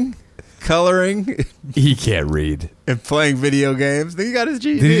 reading, coloring, He can't read. and playing video games. Then he got his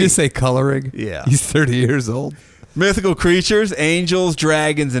GED. Did he just say coloring? Yeah. He's 30 years old. Mythical creatures: angels,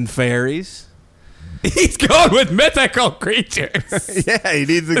 dragons, and fairies. He's going with mythical creatures. Yeah, he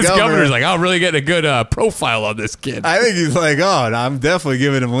needs a This governor. governor's like, I'm really getting a good profile on this kid. I think he's like, oh, I'm definitely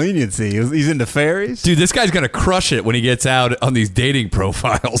giving him leniency. He's into fairies. Dude, this guy's going to crush it when he gets out on these dating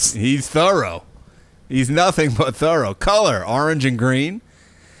profiles. He's thorough. He's nothing but thorough. Color: orange and green.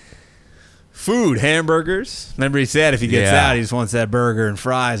 Food: hamburgers. Remember, he said if he gets Yeah. out, he just wants that burger and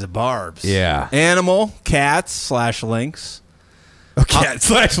fries at Barb's. Yeah. Animal: cats/lynx.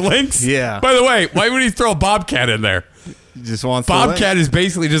 Cat/lynx? Yeah. By the way, why would he throw a bobcat in there? He just wants the Bobcat lynx. is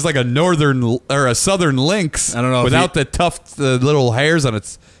basically just like a northern or a southern lynx. I don't know if without the little hairs on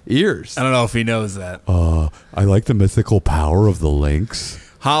its ears. I don't know if he knows that. I like the mythical power of the lynx.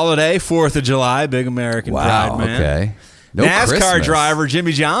 Holiday: 4th of July. Big American Pride, man. Okay. No NASCAR Christmas. driver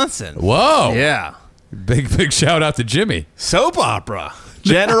Jimmy Johnson. Whoa. Yeah. Big shout out to Jimmy. Soap opera.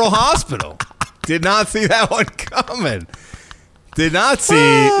 General Hospital. Did not see that one coming. Did not see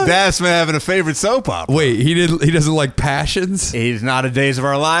Dassman having a favorite soap opera. Wait, he doesn't like Passions? He's not a Days of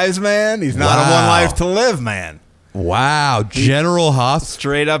Our Lives man. He's not a Wow. One Life to Live man. Wow, General Hospital.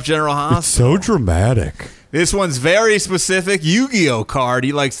 Straight up General Hospital. So dramatic. This one's very specific. Yu-Gi-Oh card.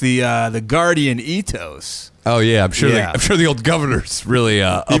 He likes the Guardian Ethos. Oh yeah, I'm sure. Yeah. I'm sure the old governor's really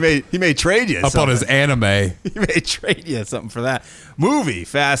He may trade you up on something. his anime. He may trade you something for that. Movie: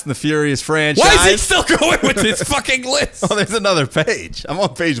 Fast and the Furious franchise. Why is he still going with this fucking list? Oh, there's another page. I'm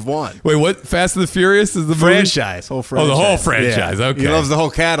on page 1. Wait, what? Fast and the Furious is the movie? Franchise. Whole franchise. Oh, the whole franchise. Yeah. Okay. He loves the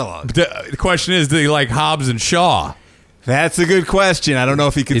whole catalog. The question is, do he like Hobbs and Shaw, That's a good question. I don't know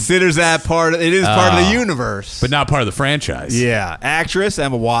if he considers that part. It is part of the universe. but not part of the franchise? Yeah. Actress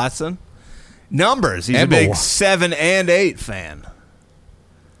Emma Watson. Numbers. He's a Emma big 7 and 8 fan.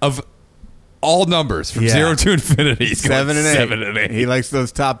 Of all numbers from Yeah. 0 to infinity, he's going 7 and 8. 7 and 8. He likes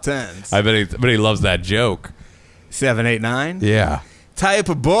those top 10s. I bet he loves that joke. 7, 8, 9. Yeah. Type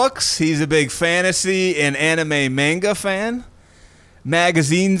of books. He's a big fantasy and anime manga fan.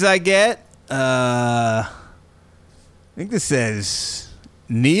 Magazines I get. I think this says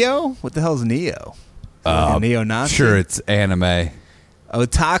Neo. What the hell's Neo? Like a neo-Nazi? Sure, it's anime.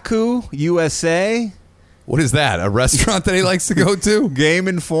 Otaku USA. What is that? A restaurant that he likes to go to? Game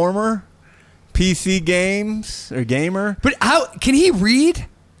Informer. PC Games or Gamer. But how can he read?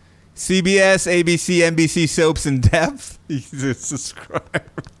 CBS, ABC, NBC Soaps in Depth. He's a subscriber.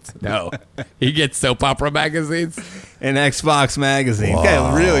 No, he gets soap opera magazines. And Xbox Magazine.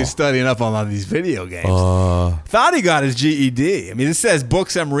 Guy really studying up on these video games. Thought he got his GED. I mean, this says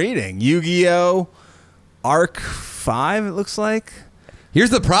books I'm reading. Yu-Gi-Oh! Arc 5, it looks like. Here's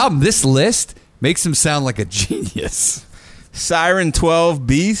the problem: this list makes him sound like a genius. Siren 12,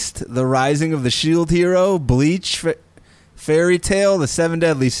 Beast, The Rising of the Shield Hero, Bleach, Fairy Tale, The 7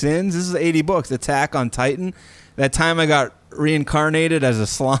 Deadly Sins. This is 80 books. Attack on Titan. That time I got reincarnated as a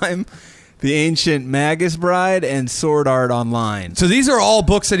slime. The Ancient Magus Bride, and Sword Art Online. So these are all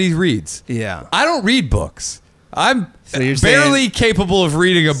books that he reads. Yeah. I don't read books. I'm you're barely capable of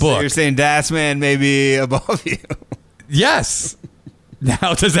reading a So book. you're saying Dassman may be above you. Yes.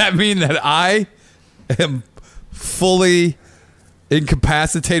 Now, does that mean that I am fully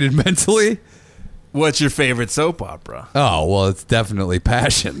incapacitated mentally? What's your favorite soap opera? Oh, well, it's definitely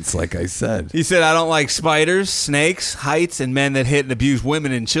Passions, like I said. He said, I don't like spiders, snakes, heights, and men that hit and abuse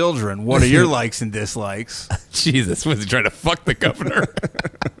women and children. What are your likes and dislikes? Jesus, was he trying to fuck the governor?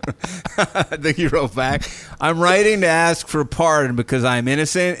 I think he wrote back, I'm writing to ask for pardon because I'm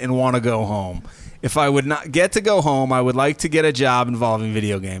innocent and want to go home. If I would not get to go home, I would like to get a job involving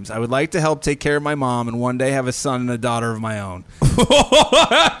video games. I would like to help take care of my mom and one day have a son and a daughter of my own.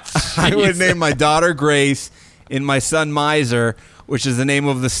 I would name my daughter Grace and my son Miser, which is the name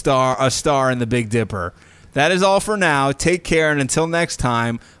of a star in the Big Dipper. That is all for now. Take care, and until next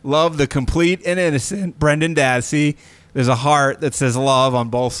time, love the complete and innocent Brendan Dassey. There's a heart that says love on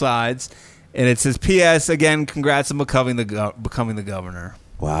both sides, and it says, P.S. Again, congrats on becoming the governor.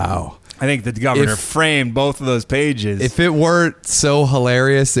 Wow. I think the governor framed both of those pages. If it weren't so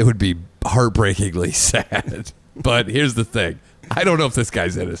hilarious, it would be heartbreakingly sad. But here's the thing. I don't know if this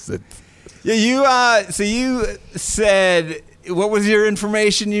guy's innocent. Yeah, so you said, what was your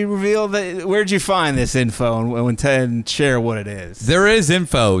information you revealed? Where'd you find this info and share what it is? There is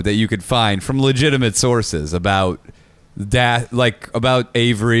info that you could find from legitimate sources about about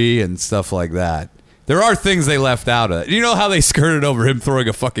Avery and stuff like that. There are things they left out of it. You know how they skirted over him throwing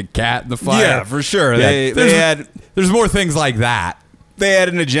a fucking cat in the fire? Yeah, for sure. Yeah, there's more things like that. They had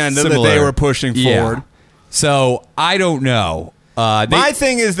an agenda Similar. that they were pushing forward. Yeah. So I don't know. My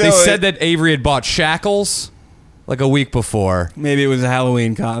thing is, though, they said that Avery had bought shackles like a week before. Maybe it was a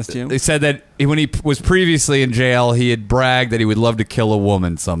Halloween costume. They said that when he was previously in jail, he had bragged that he would love to kill a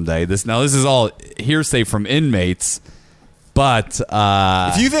woman someday. This is all hearsay from inmates. But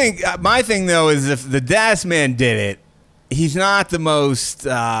if you think, my thing though is, if the Dassman did it, he's not the most.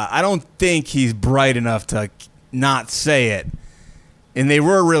 I don't think he's bright enough to not say it. And they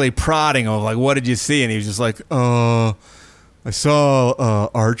were really prodding him, like, "What did you see?" And he was just like, I saw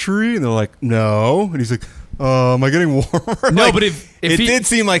archery." And they're like, "No." And he's like, "Am I getting warmer?" No, like, but if it did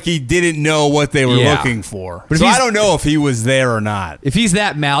seem like he didn't know what they were looking for. But so I don't know if he was there or not. If he's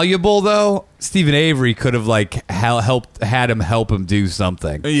that malleable, though, Stephen Avery could have had him help him do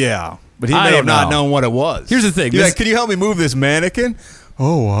something. Yeah, but he may have not known what it was. Here's the thing: he's like, "Can you help me move this mannequin?"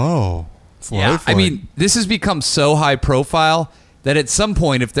 Oh wow, it's lifelike. I mean, this has become so high profile that at some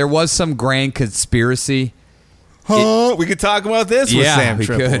point, if there was some grand conspiracy. We could talk about this with Sam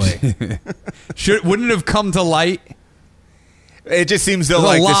Tripoli. Wouldn't it have come to light? It just seems though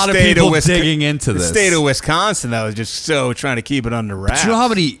There's like a lot the of state people of digging into this. The state of Wisconsin, though, is just so trying to keep it under wraps. Do you know how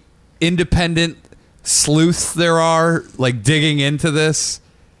many independent sleuths there are, like, digging into this?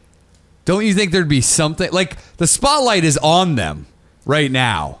 Don't you think there'd be something? Like, the spotlight is on them right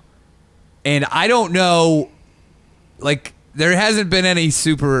now. And I don't know, like, there hasn't been any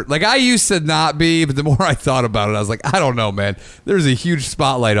super... Like, I used to not be, but the more I thought about it, I was like, I don't know, man. There's a huge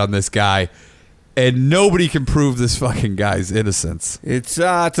spotlight on this guy, and nobody can prove this fucking guy's innocence. It's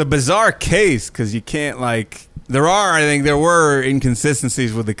a bizarre case, because you can't, like... I think there were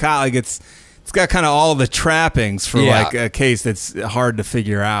inconsistencies with the cop. Like, it's got kind of all the trappings for, like, a case that's hard to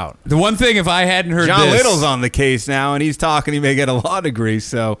figure out. The one thing, if I hadn't heard John this... Little's on the case now, and he's talking he may get a law degree,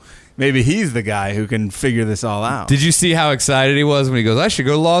 so... Maybe he's the guy who can figure this all out. Did you see how excited he was when he goes, I should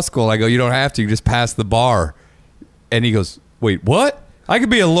go to law school? I go, you don't have to. You just pass the bar. And he goes, wait, what? I could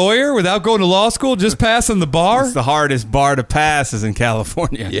be a lawyer without going to law school, just passing the bar? It's the hardest bar to pass is in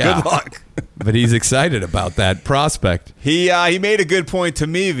California. Yeah. Good luck. But he's excited about that prospect. He made a good point to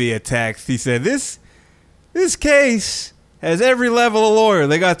me via text. He said, this case has every level of lawyer.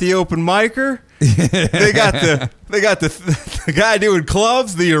 They got the open micer. they got the guy doing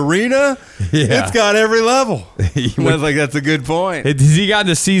clubs, the arena. Yeah. It's got every level. I was like, that's a good point. Has he gotten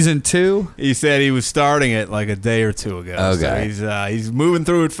to season 2? He said he was starting it like a day or two ago. Okay. So he's moving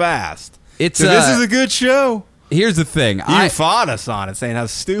through it fast. This is a good show. Here's the thing. He fought us on it, saying how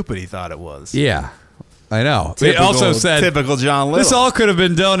stupid he thought it was. Yeah, I know. Typical, He also said, typical John Little. this all could have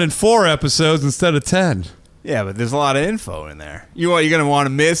been done in 4 episodes instead of 10. Yeah, but there's a lot of info in there. You're going to want to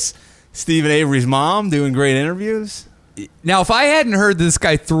miss Stephen Avery's mom doing great interviews? Now, if I hadn't heard this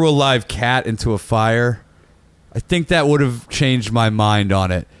guy threw a live cat into a fire, I think that would have changed my mind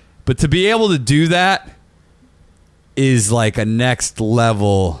on it. But to be able to do that is like a next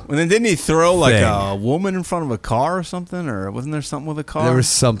level. And then didn't he throw like thing. a woman in front of a car or something? Or wasn't there something with a car? There was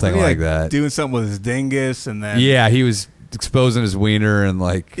something like that. Doing something with his dingus and then... Yeah, he was exposing his wiener and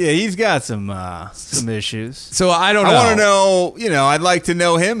like... Yeah, he's got some issues. So I don't know. I want to know, I'd like to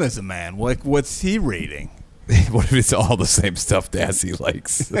know him as a man. What's he reading? What if it's all the same stuff Dassey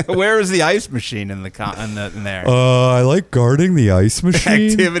likes? Where is the ice machine in there? I like guarding the ice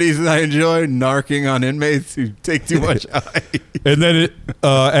machine. Activities that I enjoy, narking on inmates who take too much ice. And then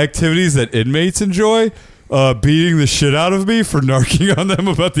activities that inmates enjoy, beating the shit out of me for narking on them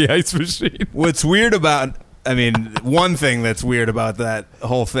about the ice machine. What's weird about, one thing that's weird about that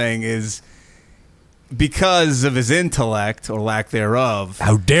whole thing is because of his intellect or lack thereof.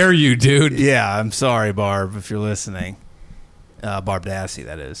 How dare you, dude? Yeah, I'm sorry, Barb, if you're listening. Barb Dassey,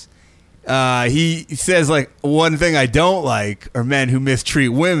 that is. He says, like, one thing I don't like are men who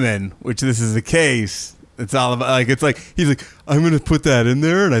mistreat women, which this is the case. It's all about, like, it's like, he's like, I'm going to put that in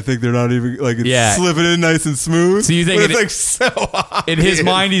there, and I think they're not even, like, it's slipping in nice and smooth. So you think but it's, like, so obvious. in his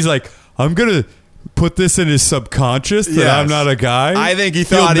mind, he's like, I'm going to put this in his subconscious that Yes. I'm not a guy? I think he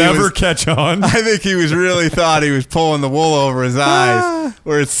thought he'll he never was- catch on. I think he was really thought he was pulling the wool over his eyes,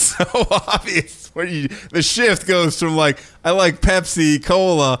 where it's so obvious. Where the shift goes from like I like Pepsi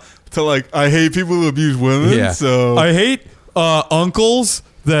Cola to like I hate people who abuse women. Yeah. So I hate uncles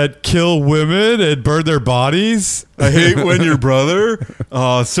that kill women and burn their bodies. I hate when your brother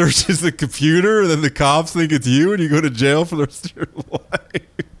searches the computer and then the cops think it's you and you go to jail for the rest of your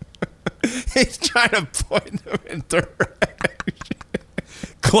life. He's trying to point them in direction.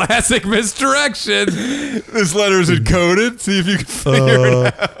 Classic misdirection. This letter's encoded. See if you can figure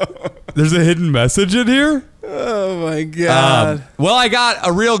it out. There's a hidden message in here. Oh my god. Well, I got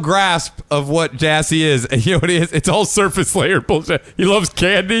a real grasp of what Jassy is. And you know what he is? It's all surface layer bullshit. He loves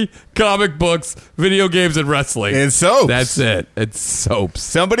candy, comic books, video games, and wrestling. And soaps. That's it. It's soaps.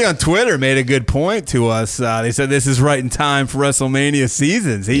 Somebody on Twitter made a good point to us. They said this is right in time for WrestleMania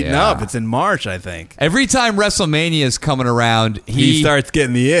season's heating Yeah. up. It's in March, I think. Every time WrestleMania is coming around, He starts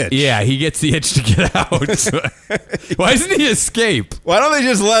getting the itch. Yeah, he gets the itch to get out. Why doesn't he escape? Why don't they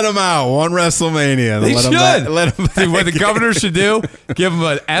just let him out one WrestleMania? They let should. Let him See, what the governor should do, give him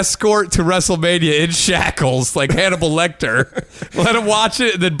an escort to WrestleMania in shackles like Hannibal Lecter. Let him watch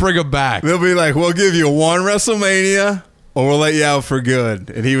it and then bring him back. They'll be like, we'll give you one WrestleMania or we'll let you out for good.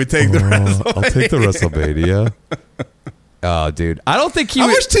 And he would take the WrestleMania. I'll take the WrestleMania. Oh, dude. I don't think he How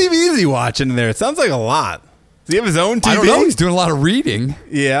would. much TV is he watching in there? It sounds like a lot. Does he have his own TV? I don't know. He's doing a lot of reading.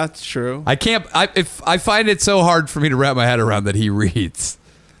 Yeah, it's true. I can't. I find it so hard for me to wrap my head around that he reads.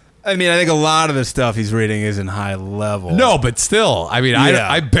 I mean, I think a lot of the stuff he's reading isn't high level. No, but still, I mean, Yeah.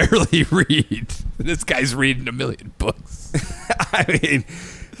 I barely read. This guy's reading a million books. I mean,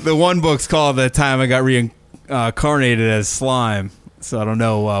 the one book's called "The Time I Got Reincarnated as Slime," so I don't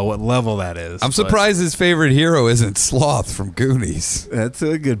know what level that is. I'm but surprised his favorite hero isn't Sloth from Goonies. That's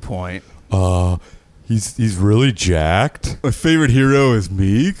a good point. He's really jacked. My favorite hero is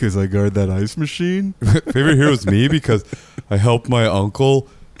me because I guard that ice machine. Favorite hero is me because I helped my uncle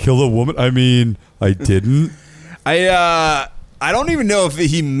kill a woman. I mean, I didn't. I don't even know if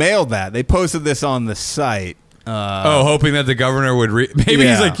he mailed that. They posted this on the site. Hoping that the governor would read. Maybe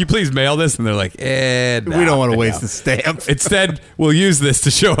Yeah. he's like, "Can you please mail this?" And they're like, We don't want to waste the stamp. Instead, we'll use this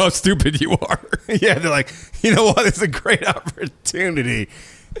to show how stupid you are. Yeah, they're like, you know what? It's a great opportunity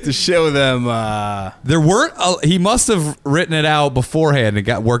to show them. There weren't. He must have written it out beforehand and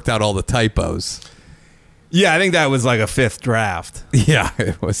got worked out all the typos. Yeah, I think that was like a fifth draft. Yeah,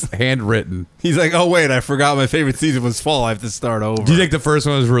 it was handwritten. He's like, oh wait, I forgot my favorite season was fall. I have to start over. Do you think the first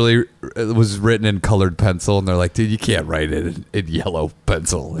one was written in colored pencil? And they're like, dude, you can't write it in yellow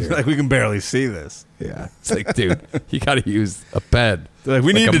pencil. Here. Like, we can barely see this. Yeah, it's like, dude, you got to use a pen. They're like,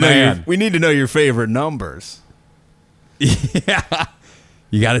 we need to know your favorite numbers. Yeah.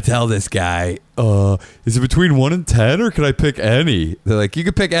 You got to tell this guy, is it between 1 and 10 or can I pick any? They're like, you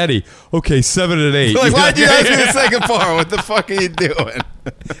can pick any. Okay, 7 and 8. They're like, why'd you ask me the second part? What the fuck are you doing?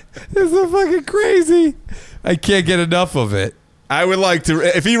 It's so fucking crazy. I can't get enough of it. I would like to,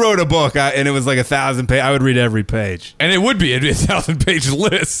 if he wrote a book and it was like 1,000 pages, I would read every page. And it'd be a 1,000-page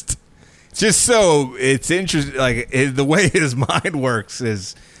list. Just so it's interesting, like the way his mind works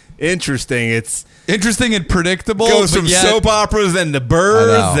is interesting. It's Interesting and predictable. goes but from yet- soap operas then to I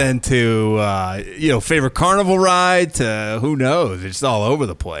birds know. then to favorite carnival ride to who knows. It's all over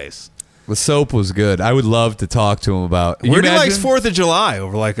the place. The soap was good. I would love to talk to him about. Where do you like 4th of July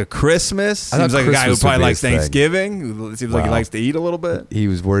over like a Christmas? I thought Seems like a guy who Christmas would probably be likes his thing. Thanksgiving. Seems like he Wow. likes to eat a little bit. He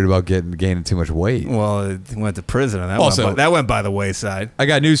was worried about gaining too much weight. Well, he went to prison and Also- that went by the wayside. I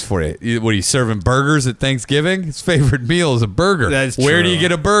got news for you. What are you serving burgers at Thanksgiving? His favorite meal is a burger. That's Where do true. you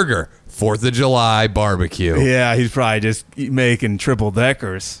get a burger? 4th of July barbecue. Yeah, he's probably just making triple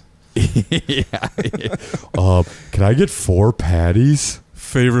deckers. Yeah. Can I get 4 patties?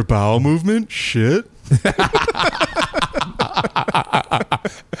 Favorite bowel movement? Shit.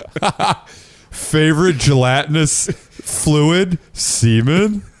 Favorite gelatinous fluid?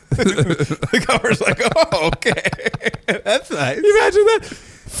 Semen? The cover's like, oh, okay. That's nice. Can you imagine that?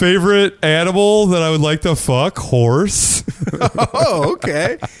 Favorite animal that I would like to fuck? Horse? Oh,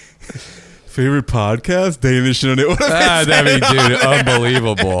 okay. Favorite podcast? Danish and I mean, dude,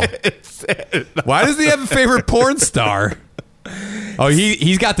 unbelievable. Why does he have a favorite porn star? Oh,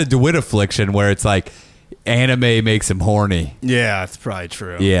 he's got the DeWitt affliction where it's like anime makes him horny. Yeah, that's probably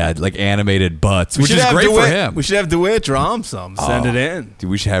true. Yeah, like animated butts, which should is have great DeWitt, for him. We should have DeWitt draw him some. Send it in. Dude,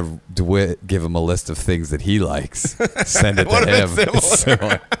 we should have DeWitt give him a list of things that he likes. Send it What to if him. it's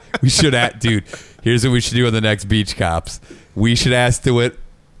similar? We should dude, here's what we should do on the next Beach Cops. We should ask DeWitt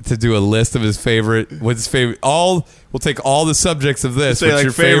to do a list of his favorite. What's his favorite? We'll take all the subjects of this. Say What's like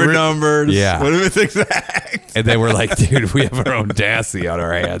your favorite numbers. Yeah. What if it's exact? And then we're like, dude, we have our own Dassy on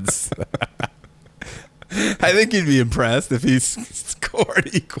our hands. I think you'd be impressed if he's scored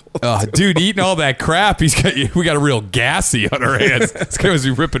equal. Oh, dude, eating all that crap, we got a real Gassy on our hands. This guy was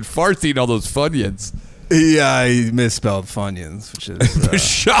ripping farts eating all those Funyuns. Yeah, he misspelled Funyuns, which is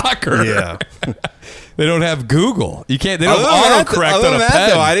Shocker. yeah. They don't have Google. You can't. They don't Other autocorrect than on a that, pen.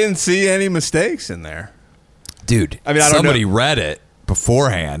 though, I didn't see any mistakes in there. Dude, I mean, I don't somebody know. read it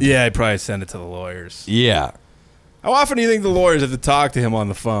beforehand. Yeah, I'd probably send it to the lawyers. Yeah. How often do you think the lawyers have to talk to him on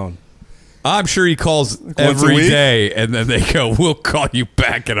the phone? I'm sure he calls a every week? day, and then they go, "We'll call you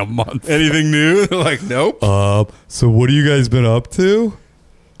back in a month." Anything new? They're like, nope. So what have you guys been up to?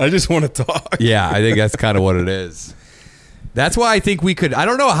 I just want to talk. Yeah, I think that's kind of what it is. That's why I think we could. I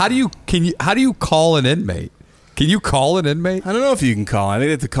don't know. How do you call an inmate? Can you call an inmate? I don't know if you can call. I think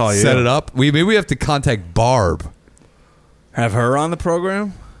they have to call you. Set it up. Maybe we have to contact Barb. Have her on the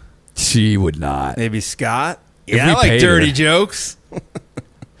program? She would not. Maybe Scott? If Yeah, we I like paid dirty her. jokes.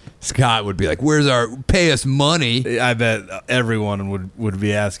 Scott would be like, "Where's our pay us money?" I bet everyone would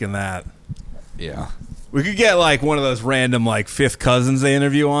be asking that. Yeah. We could get like one of those random like fifth cousins they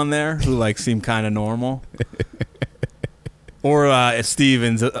interview on there who like seem kind of normal. Or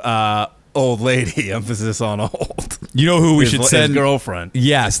Steven's old lady, emphasis on old. You know who we His- should his send? girlfriend.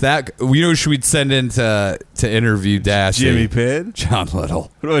 Yes, that. You know who should we send in to interview Dash? Jimmy Pidd? John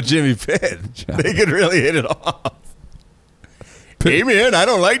Little. What about Jimmy Pidd? They could really hit it off. Hey man, I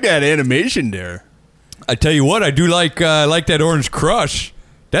don't like that animation there. I tell you what, I do like that Orange Crush.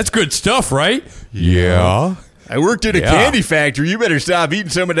 That's good stuff, right? Yeah. I worked at a Yeah. candy factory. You better stop eating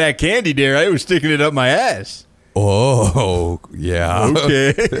some of that candy there. I was sticking it up my ass. Oh, yeah.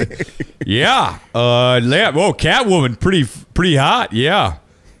 Okay. Yeah. Oh, Catwoman, pretty hot. Yeah.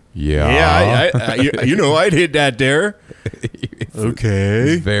 Yeah. Yeah, I'd hit that there.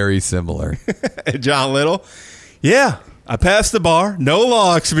 Okay. Very similar. John Little. Yeah, I passed the bar. No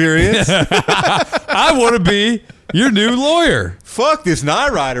law experience. I want to be your new lawyer. Fuck this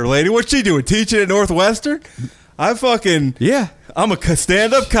Night Rider lady. What's she doing? Teaching at Northwestern? Yeah. I'm a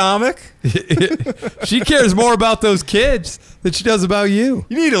stand-up comic. She cares more about those kids than she does about you.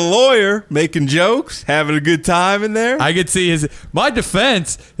 You need a lawyer making jokes, having a good time in there. I could see my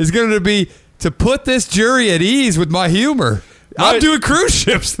defense is going to be to put this jury at ease with my humor. I'm Right. doing cruise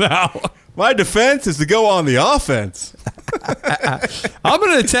ships now. My defense is to go on the offense. I'm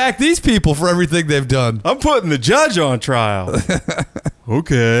going to attack these people for everything they've done. I'm putting the judge on trial.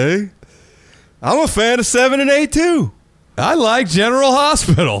 Okay. I'm a fan of 7 and 8 too. I like General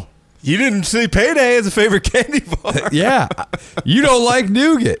Hospital. You didn't see Payday as a favorite candy bar. Yeah. You don't like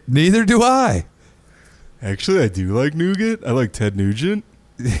nougat. Neither do I. Actually, I do like nougat. I like Ted Nugent.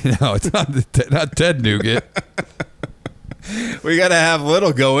 No, it's not Ted Nougat. We got to have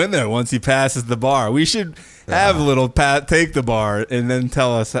Little go in there once he passes the bar. We should have Little take the bar and then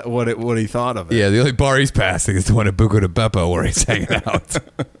tell us what he thought of it. Yeah, the only bar he's passing is the one at Buco de Beppo where he's hanging out.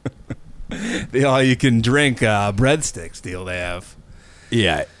 The all you can drink breadsticks deal they have.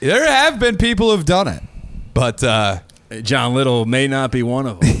 Yeah, there have been people who've done it, but John Little may not be one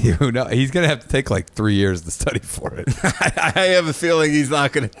of them. who knows? He's going to have to take like 3 years to study for it. I have a feeling he's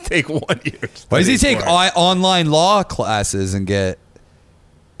not going to take 1 year. Why does he take study for it. online law classes and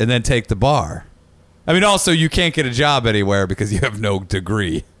then take the bar? I mean, also you can't get a job anywhere because you have no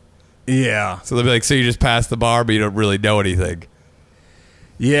degree. Yeah. So they'll be like, so you just passed the bar, but you don't really know anything.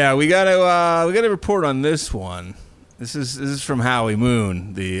 Yeah, we got to report on this one. This is from Howie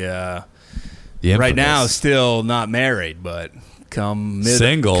Moon. The right now still not married, but come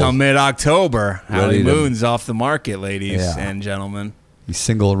mid October, Howie Moon's off the market, ladies and gentlemen. He's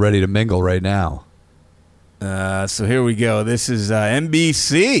single and ready to mingle right now. So here we go. This is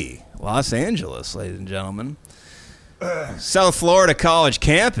NBC, Los Angeles, ladies and gentlemen. South Florida college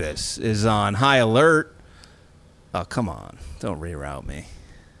campus is on high alert. Oh, come on. Don't reroute me.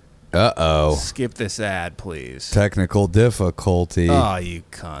 Uh-oh. Skip this ad, please. Technical difficulty. Oh, you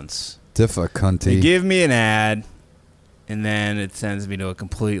cunts. Difficulty. They give me an ad, and then it sends me to a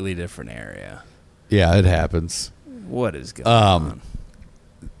completely different area. Yeah, it happens. What is going on?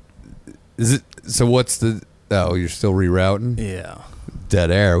 Is it? So what's the... Oh, you're still rerouting? Yeah. Dead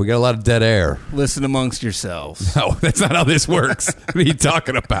air. We got a lot of dead air. Listen amongst yourselves. No, that's not how this works. What are you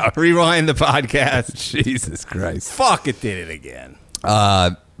talking about? Rewind the podcast. Jesus Christ. Fuck, it did it again.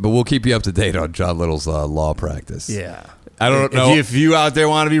 But we'll keep you up to date on John Little's law practice. Yeah. I don't know. If you out there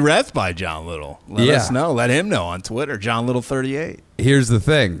want to be repped by John Little, let Yeah. us know. Let him know on Twitter, John Little 38. Here's the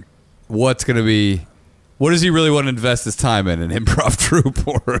thing. What's going to be What does he really want to invest his time in? An improv troupe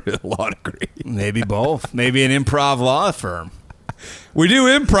or a law degree? Maybe both. Maybe an improv law firm. We do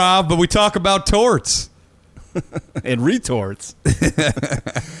improv, but we talk about torts. And retorts.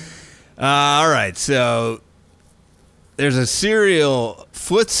 All right, so there's a serial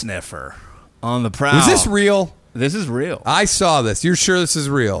foot sniffer on the prowl. Is this real? This is real. I saw this. You're sure this is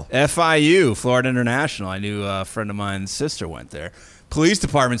real? FIU, Florida International. I knew a friend of mine's sister went there. Police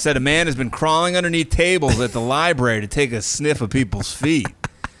department said a man has been crawling underneath tables at the library to take a sniff of people's feet.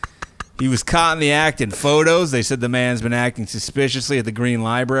 He was caught in the act in photos. They said the man's been acting suspiciously at the Green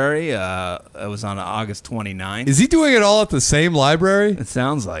Library. It was on August 29th. Is he doing it all at the same library? It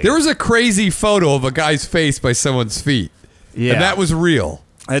sounds like There it. was a crazy photo of a guy's face by someone's feet. Yeah. And that was real.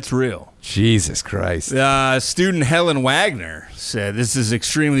 That's real. Jesus Christ. Student Helen Wagner said, "This is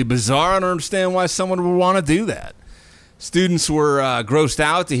extremely bizarre. I don't understand why someone would want to do that." Students were grossed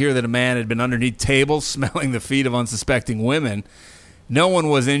out to hear that a man had been underneath tables smelling the feet of unsuspecting women. No one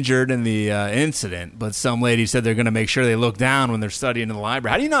was injured in the incident, but some lady said they're going to make sure they look down when they're studying in the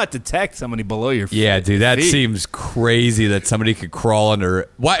library. How do you not detect somebody below your feet? Yeah, dude, that feet? seems crazy that somebody could crawl under.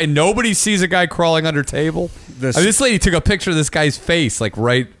 What? And nobody sees a guy crawling under table? This lady took a picture of this guy's face, like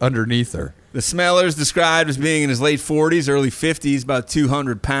right underneath her. The smeller's described as being in his late 40s, early 50s, about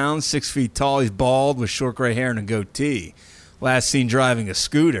 200 pounds, 6 feet tall. He's bald with short gray hair and a goatee. Last seen driving a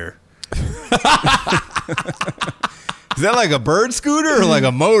scooter. Is that like a bird scooter or like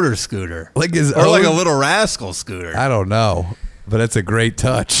a motor scooter? Like his or like a own- little rascal scooter? I don't know, but it's a great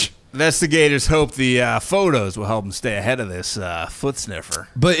touch. Investigators hope the photos will help them stay ahead of this foot sniffer.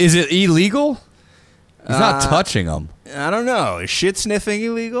 But is it illegal? He's not touching them. I don't know. Is shit sniffing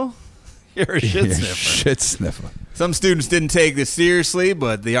illegal? You're a shit sniffer. Shit sniffer. Some students didn't take this seriously,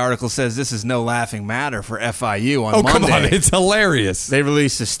 but the article says this is no laughing matter for FIU on Monday. Come on, it's hilarious. They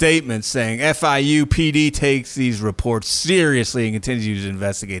released a statement saying FIU PD takes these reports seriously and continues to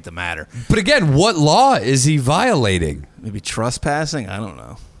investigate the matter. But again, what law is he violating? Maybe trespassing? I don't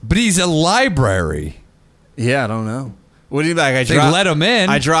know. But he's a library. Yeah, I don't know. What do you like? They let him in.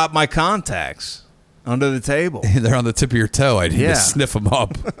 I dropped my contacts under the table. They're on the tip of your toe. I need Yeah. to sniff them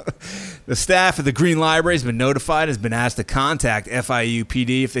up. The staff at the Green Library has been notified, has been asked to contact FIU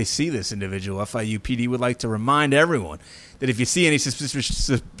PD if they see this individual. FIU PD would like to remind everyone that if you see any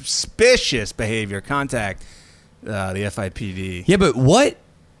suspicious behavior, contact the FIPD. Yeah, but what?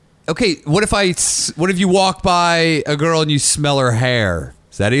 Okay, what if you walk by a girl and you smell her hair?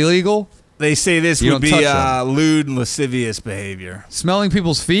 Is that illegal? They say this You would don't be touch them. lewd and lascivious behavior. Smelling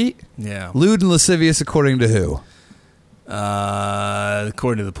people's feet? Yeah. Lewd and lascivious according to who?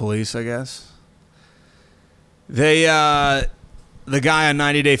 According to the police, I guess. They, the guy on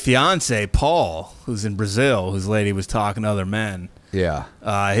 90 Day Fiance, Paul, who's in Brazil, whose lady was talking to other men.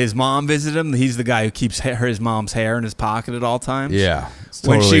 Yeah. His mom visited him. He's the guy who keeps his mom's hair in his pocket at all times. Yeah. It's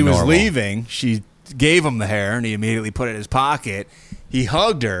When totally she was normal. leaving, she gave him the hair, and he immediately put it in his pocket. He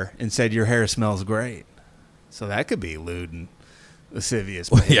hugged her and said, "Your hair smells great." So that could be lewd and lascivious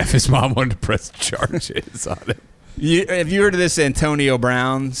behavior. Yeah, if his mom wanted to press charges on him. Have you heard of this Antonio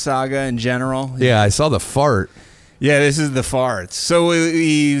Brown saga in general? Yeah, I saw the fart. Yeah, this is the farts. So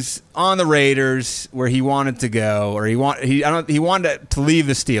he's on the Raiders where he wanted to go, or he wanted to leave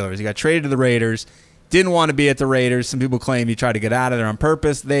the Steelers. He got traded to the Raiders. Didn't want to be at the Raiders. Some people claim he tried to get out of there on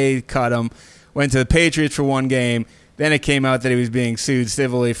purpose. They cut him. Went to the Patriots for one game. Then it came out that he was being sued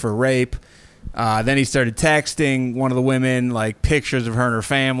civilly for rape. Then he started texting one of the women, like pictures of her and her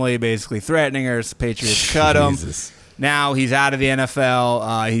family, basically threatening her. So the Patriots cut him. Jesus. Now he's out of the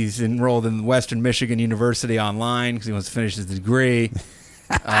NFL. He's enrolled in Western Michigan University online because he wants to finish his degree.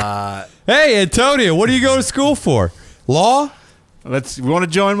 Hey, Antonio, what do you go to school for? Law? You want to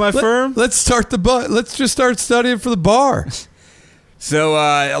join my firm? Let's start let's just start studying for the bar. So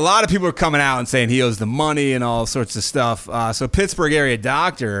a lot of people are coming out and saying he owes the money and all sorts of stuff. So Pittsburgh area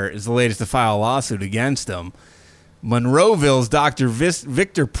doctor is the latest to file a lawsuit against him. Monroeville's Dr.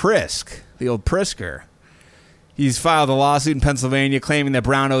 Victor Prisk, the old Prisker. He's filed a lawsuit in Pennsylvania claiming that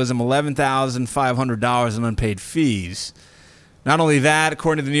Brown owes him $11,500 in unpaid fees. Not only that,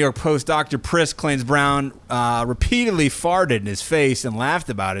 according to the New York Post, Dr. Prisk claims Brown repeatedly farted in his face and laughed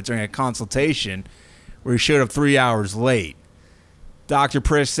about it during a consultation where he showed up 3 hours late. Dr.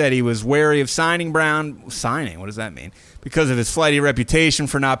 Prisk said he was wary of signing Brown. Signing? What does that mean? Because of his flighty reputation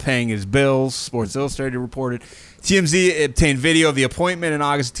for not paying his bills, Sports Illustrated reported. TMZ obtained video of the appointment in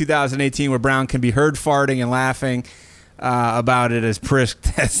August 2018 where Brown can be heard farting and laughing about it as Prisk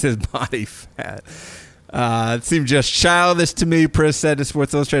tests his body fat. It seemed just childish to me, Prisk said to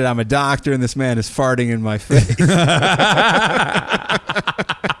Sports Illustrated. I'm a doctor, and this man is farting in my face.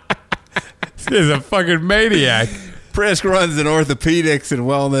 He's a fucking maniac. Prisk runs an orthopedics and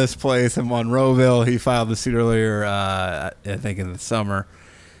wellness place in Monroeville. He filed the suit earlier, I think in the summer.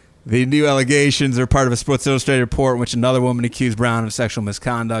 The new allegations are part of a Sports Illustrated report in which another woman accused Brown of sexual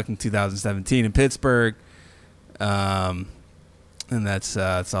misconduct in 2017 in Pittsburgh. And that's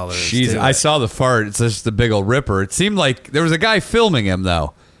all there is to it. I saw the fart. It's just a big old ripper. It seemed like there was a guy filming him,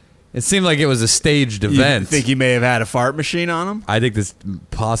 though. It seemed like it was a staged event. You think he may have had a fart machine on him? I think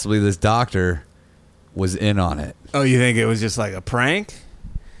possibly this doctor was in on it. Oh, you think it was just like a prank?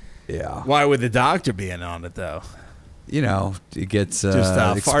 Yeah. Why would the doctor be in on it, though? You know, it gets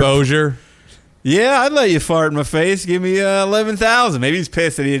Just, exposure. Yeah, I'd let you fart in my face. Give me $11,000. Maybe he's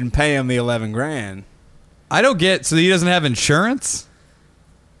pissed that he didn't pay him the $11,000. I don't get. So he doesn't have insurance?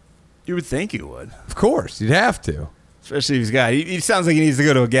 You would think you would. Of course, you'd have to. Especially if he's got. He sounds like he needs to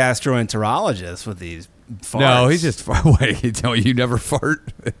go to a gastroenterologist with these farts. No, he's just fart. Wait, you never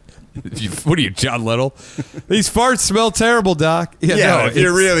fart? What are you, John Little? These farts smell terrible, Doc. Yeah,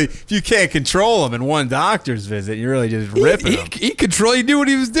 if you can't control them in one doctor's visit, you're really just ripping them. He knew what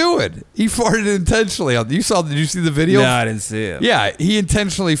he was doing. He farted intentionally. Did you see the video? No, I didn't see it. Yeah, he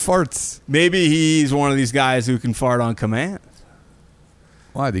intentionally farts. Maybe he's one of these guys who can fart on command.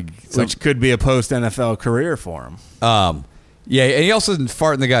 Why? Which could be a post-NFL career for him. Yeah, and he also didn't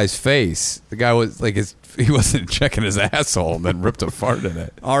fart in the guy's face. The guy was like, he wasn't checking his asshole and then ripped a fart in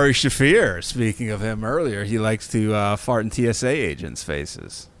it. Ari Shaffir, speaking of him earlier, he likes to fart in TSA agents'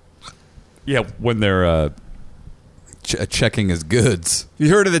 faces. Yeah, when they're checking his goods. You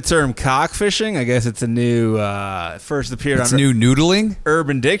heard of the term cockfishing? I guess it's a new, first appeared It's on new noodling?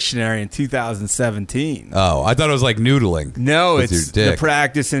 Urban Dictionary in 2017. Oh, I thought it was like noodling. No, with it's your the dick.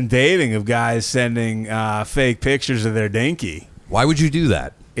 practice in dating of guys sending fake pictures of their dinky. Why would you do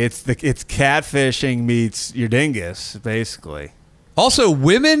that? It's catfishing meets your dingus, basically. Also,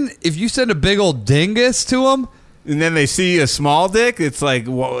 women, if you send a big old dingus to them, and then they see a small dick, it's like,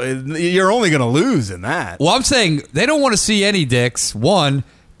 well, you're only going to lose in that. well, I'm saying they don't want to see any dicks. One.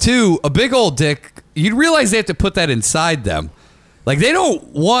 Two, a big old dick, you'd realize they have to put that inside them. Like, they don't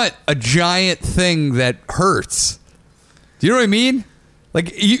want a giant thing that hurts. Do you know what I mean?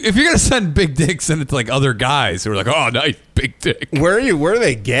 Like, if you're going to send big dicks, send it to, like, other guys who are like, oh, nice, big dick. Where are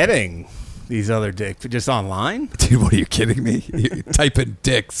they getting these other dicks? Just online? Dude, what are you kidding me? You type in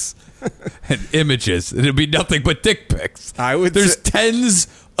dicks and images, and it'll be nothing but dick pics. There's tens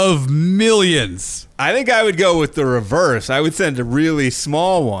of millions. I think I would go with the reverse. I would send a really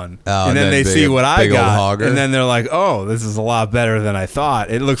small one, and then they big- see what I big old got, hogger. and then they're like, oh, this is a lot better than I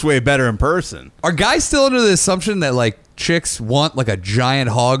thought. It looks way better in person. Are guys still under the assumption that, like, chicks want, like, a giant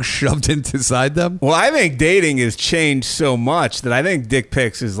hog shoved inside them? Well, I think dating has changed so much that I think dick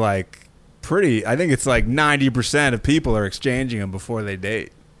pics is like I think it's like 90% of people are exchanging them before they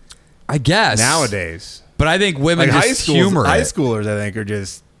date. I guess. Nowadays. But I think women Like just humor high it. schoolers, I think, are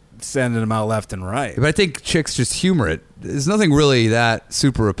just sending them out left and right. But I think chicks just humor it. There's nothing really that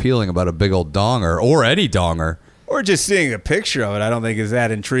super appealing about a big old donger or any donger. Or just seeing a picture of it, I don't think is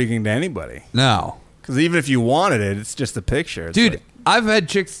that intriguing to anybody. No. Because even if you wanted it, it's just a picture. It's Dude, like- I've had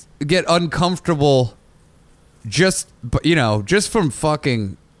chicks get uncomfortable just from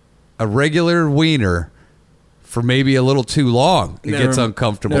fucking a regular wiener for maybe a little too long. It gets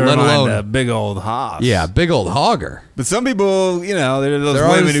uncomfortable, never let mind alone a big old hog. Yeah, big old hogger. But some people, there are those They're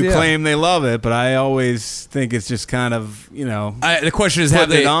women always- who yeah. claim they love it, but I always think it's just kind of, The question is,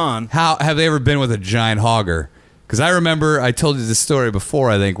 Putting it on. have they ever been with a giant hogger? Because I remember I told you this story before,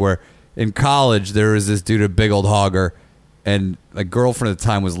 I think, where in college there was this dude, a big old hogger, and my girlfriend at the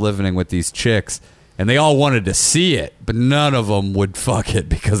time was living with these chicks, and they all wanted to see it, but none of them would fuck it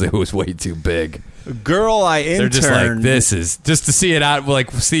because it was way too big. a girl I interned. They're just like, this is just to see it out, like,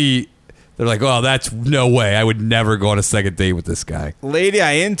 see. They're like, oh, that's no way. I would never go on a second date with this guy. Lady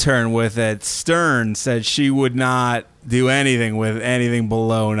I interned with at Stern said she would not do anything with anything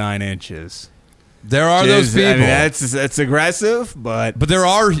below 9 inches. There are those people. I mean, that's aggressive, but there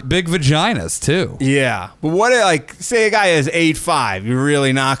are big vaginas, too. yeah. But what, like, say a guy is 8'5", you're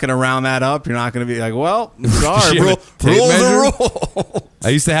really not going to round that up? You're not going to be like, well, sorry, You have a tape rules measure? are rules. I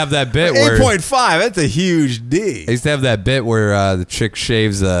used to have that bit where 8.5, that's a huge D. I used to have that bit where the chick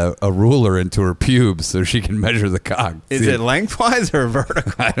shaves a ruler into her pubes so she can measure the cock. Is it lengthwise or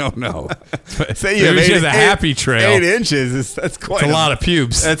vertical? I don't know. Say you have Maybe she 8, has a happy trail. 8 inches. That's quite It's a lot of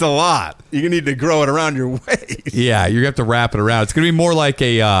pubes. That's a lot. You need to grow it around your waist. Yeah, you have to wrap it around. It's going to be more like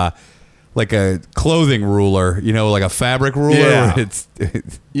a clothing ruler, like a fabric ruler. Yeah. Where it's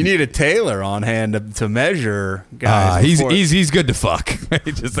You need a tailor on hand to measure guys. he's before- good to fuck.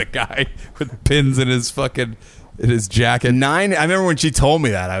 Just a guy with pins in his fucking in his jacket. 9. I remember when she told me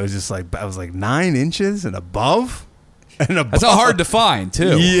that. I was like 9 inches and above. And above. That's hard to find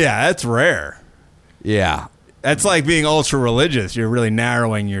too. Yeah, that's rare. Yeah. That's like being ultra religious. You're really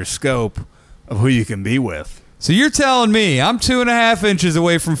narrowing your scope of who you can be with. So you're telling me I'm 2.5 inches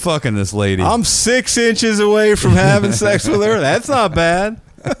away from fucking this lady? I'm 6 inches away from having sex with her. That's not bad.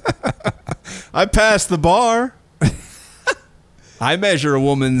 I passed the bar. I measure a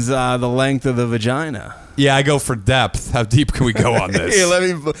woman's the length of the vagina. Yeah, I go for depth. How deep can we go on this? Here, let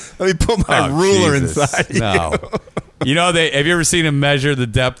me put my ruler inside. No. You know, have you ever seen them measure the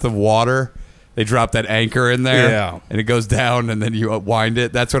depth of water? They drop that anchor in there, Yeah. and it goes down, and then you wind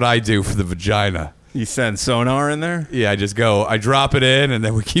it. That's what I do for the vagina. You send sonar in there? Yeah, I drop it in, and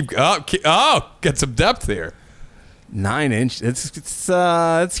then we keep get some depth here. 9 inch.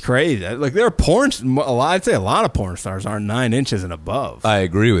 It's crazy. Like there are I'd say a lot of porn stars aren't 9 inches and above. I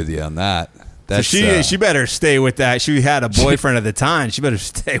agree with you on that. That's, so she better stay with that. She had a boyfriend at the time. She better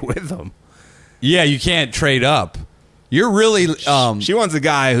stay with him. Yeah, you can't trade up. You're really She wants a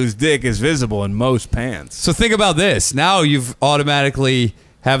guy whose dick is visible in most pants. So think about this. Now you've automatically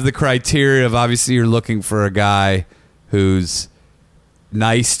have the criteria of obviously you're looking for a guy who's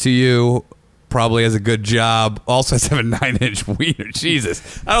nice to you, probably has a good job, also has to have a 9-inch wiener.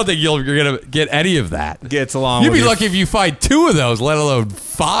 Jesus. I don't think you're going to get any of that. Gets along You'd with be lucky if you find 2 of those, let alone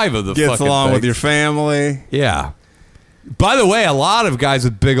 5 of the gets fucking along with things. your family. Yeah. By the way, a lot of guys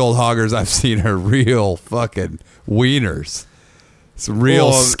with big old hoggers I've seen are real fucking wieners. Some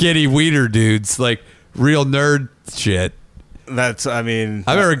real skinny wiener dudes, like real nerd shit. I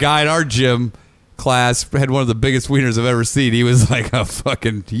remember a guy in our gym class had one of the biggest wieners I've ever seen. He was like a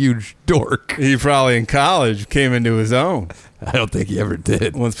fucking huge dork. He probably in college came into his own. I don't think he ever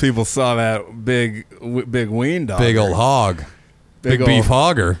did. Once people saw that big ween dog. Big old hog. Big beef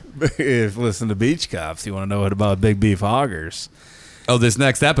hogger. If listen to Beach Cops, you want to know what about big beef hoggers. Oh, this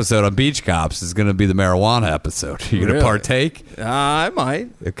next episode on Beach Cops is going to be the marijuana episode. Are you going to partake? I might.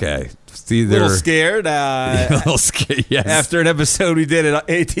 Okay. A little scared. A little scared, yes. After an episode we did at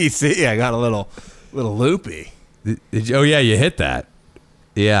ATC, I got a little loopy. Oh, yeah, you hit that.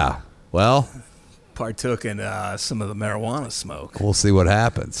 Yeah. Well, partook in some of the marijuana smoke. We'll see what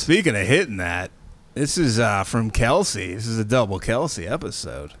happens. Speaking of hitting that, this is from Kelsey. This is a double Kelsey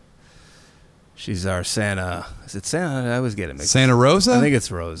episode. She's our Santa. Is it Santa? I always get it mixed. Santa Rosa? I think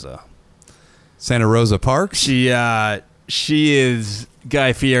it's Rosa. Santa Rosa Parks? She is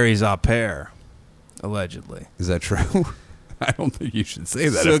Guy Fieri's au pair, allegedly. Is that true? I don't think you should say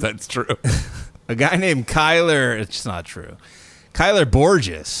that if that's true. A guy named Kyler. It's not true. Kyler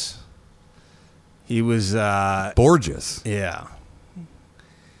Borges. He was Borges. Yeah.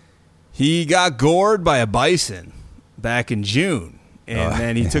 He got gored by a bison back in June, and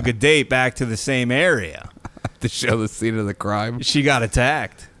then he took a date back to the same area to show the scene of the crime. She got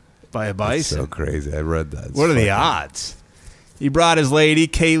attacked by a bison. That's so crazy. I read that. What are the odds? He brought his lady,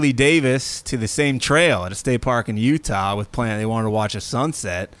 Kaylee Davis, to the same trail at a state park in Utah with plan. They wanted to watch a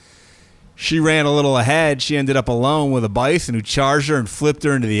sunset. She ran a little ahead. She ended up alone with a bison who charged her and flipped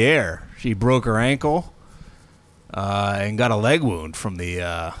her into the air. She broke her ankle and got a leg wound from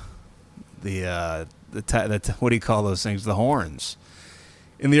the what do you call those things? The horns.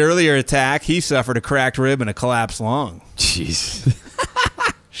 In the earlier attack, he suffered a cracked rib and a collapsed lung. Jeez.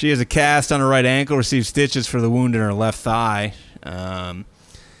 She has a cast on her right ankle, received stitches for the wound in her left thigh. The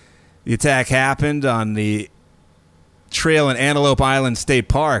attack happened on the trail in Antelope Island State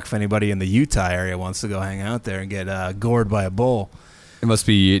Park, if anybody in the Utah area wants to go hang out there and get gored by a bull. It must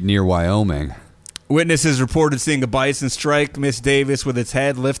be near Wyoming. Witnesses reported seeing a bison strike Miss Davis with its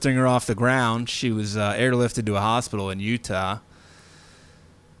head, lifting her off the ground. She was airlifted to a hospital in Utah.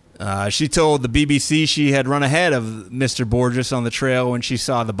 She told the BBC she had run ahead of Mr. Borges on the trail when she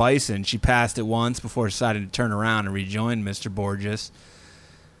saw the bison. She passed it once before deciding to turn around and rejoin Mr. Borges.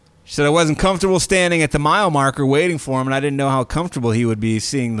 She said, I wasn't comfortable standing at the mile marker waiting for him, and I didn't know how comfortable he would be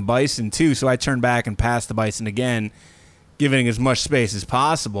seeing the bison, too, so I turned back and passed the bison again, giving as much space as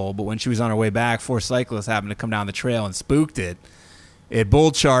possible. But when she was on her way back, 4 cyclists happened to come down the trail and spooked it. It bull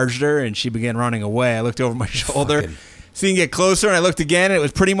charged her, and she began running away. I looked over my shoulder, seeing it get closer, and I looked again, and it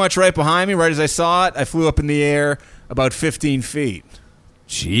was pretty much right behind me. Right as I saw it, I flew up in the air about 15 feet.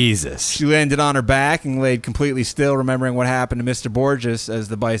 Jesus. She landed on her back and laid completely still, remembering what happened to Mr. Borges as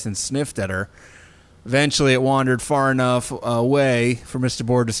the bison sniffed at her. Eventually, it wandered far enough away for Mr.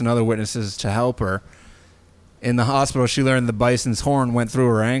 Borges and other witnesses to help her. In the hospital, she learned the bison's horn went through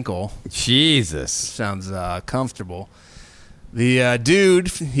her ankle. Jesus. Sounds comfortable. The dude,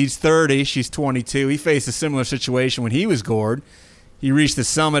 he's 30, she's 22. He faced a similar situation when he was gored. He reached the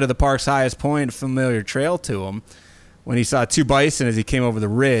summit of the park's highest point, a familiar trail to him, when he saw 2 bison as he came over the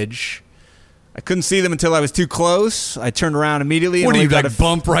ridge. I couldn't see them until I was too close. I turned around immediately. What and do you only like,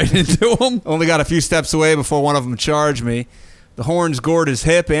 bump right into him? Only got a few steps away before one of them charged me. The horns gored his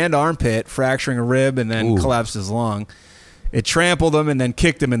hip and armpit, fracturing a rib and then collapsed his lung. It trampled him and then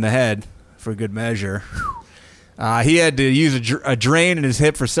kicked him in the head for good measure. He had to use a drain in his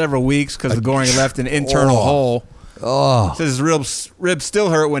hip for several weeks because the goring left an internal hole. Oh. Says his ribs still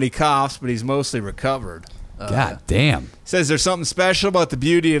hurt when he coughs, but he's mostly recovered. God damn. Says there's something special about the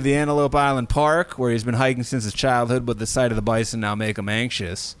beauty of the Antelope Island Park, where he's been hiking since his childhood, but the sight of the bison now make him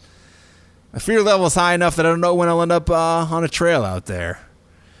anxious. My fear level is high enough that I don't know when I'll end up on a trail out there.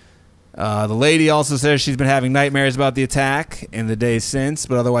 The lady also says she's been having nightmares about the attack in the days since,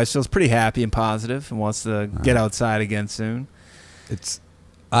 but otherwise feels pretty happy and positive and wants to get outside again soon.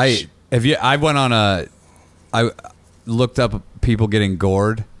 I looked up people getting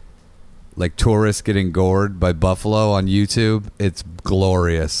gored, like tourists getting gored by buffalo on YouTube. It's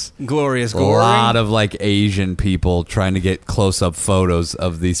glorious. Glorious A goring. lot of like Asian people trying to get close-up photos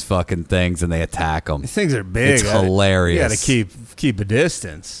of these fucking things, and they attack them. These things are big. It's hilarious. You got to keep a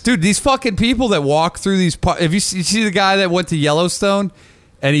distance, dude. These fucking people that walk through these. If you see the guy that went to Yellowstone,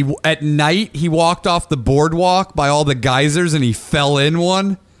 and at night he walked off the boardwalk by all the geysers, and he fell in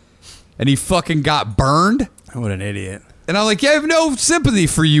one, and he fucking got burned. What an idiot. And I'm like, yeah, I have no sympathy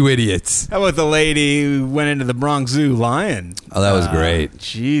for you idiots. How about the lady who went into the Bronx Zoo lion? Oh, that was great.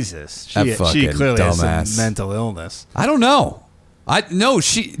 Jesus. That She fucking clearly dumbass. has some mental illness. I don't know. But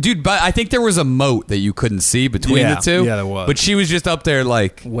I think there was a moat that you couldn't see between the two. Yeah, there was. But she was just up there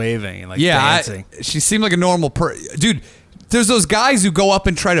like waving and like dancing. She seemed like a normal dude. There's those guys who go up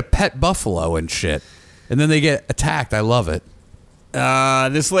and try to pet buffalo and shit, and then they get attacked. I love it.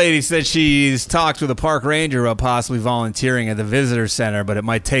 This lady said she's talked with a park ranger about possibly volunteering at the visitor center, but it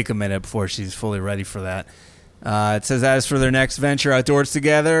might take a minute before she's fully ready for that. It says, as for their next venture outdoors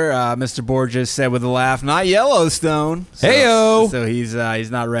together, Mr. Borges said with a laugh, not Yellowstone. Heyo! So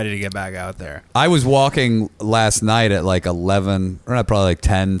he's not ready to get back out there. I was walking last night at like 11, or not, probably like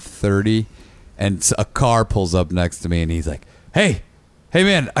 10:30, and a car pulls up next to me, and he's like, hey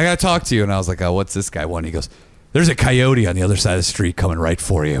man, I gotta talk to you. And I was like, oh, what's this guy want? He goes, there's a coyote on the other side of the street coming right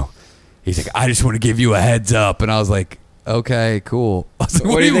for you. He's like, I just want to give you a heads up. And I was like, okay, cool. I was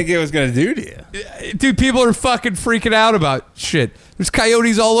like, what do you think it was going to do to you? Dude, people are fucking freaking out about shit. There's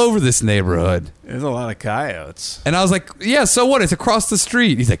coyotes all over this neighborhood. There's a lot of coyotes. And I was like, yeah, so what? It's across the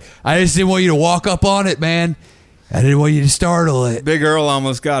street. He's like, I just didn't want you to walk up on it, man. I didn't want you to startle it. Big Earl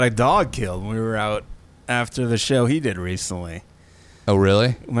almost got a dog killed when we were out after the show he did recently. Oh,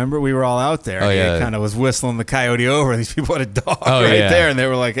 really? Remember, we were all out there. Oh, yeah. He kind of was whistling the coyote over. These people had a dog Oh, right yeah. there, and they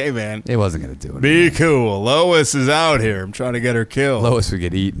were like, hey, man. It wasn't going to do it. Be cool. Lois is out here. I'm trying to get her killed. Lois would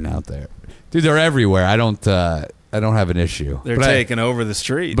get eaten out there. Dude, they're everywhere. I don't have an issue. They're taking over the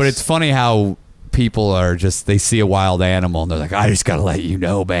streets. But it's funny how people are just, they see a wild animal, and they're like, I just got to let you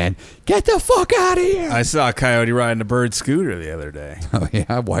know, man. Get the fuck out of here. I saw a coyote riding a bird scooter the other day. Oh,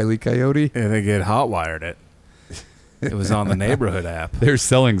 yeah? Wile E. Coyote? And they get hot-wired it. It was on the neighborhood app. They're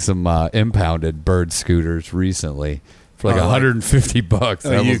selling some impounded bird scooters recently for like $150.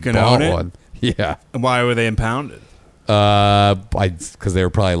 Oh, you can own it? One. Yeah. Why were they impounded? Because they were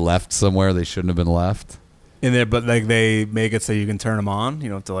probably left somewhere they shouldn't have been left. In there, but like they make it so you can turn them on. You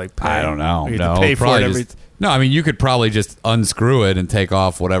don't have to like pay. I don't know. You have No, to pay for probably it every. no, I mean you could probably just unscrew it and take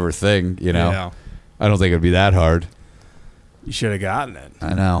off whatever thing. You know, Yeah. I don't think it'd be that hard. You should have gotten it.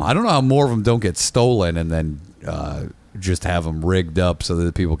 I know. I don't know how more of them don't get stolen and then just have them rigged up so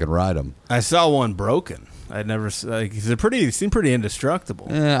that people can ride them. I saw one broken. I'd never like. They seem pretty indestructible.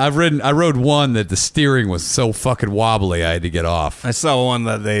 I rode one that the steering was so fucking wobbly I had to get off. I saw one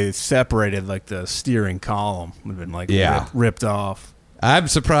that they separated, like the steering column had been like ripped off. I am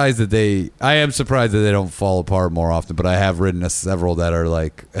surprised that they don't fall apart more often, but I have ridden several that are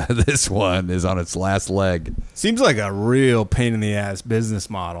like this one is on its last leg. Seems like a real pain in the ass business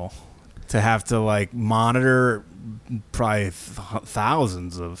model to have to like monitor probably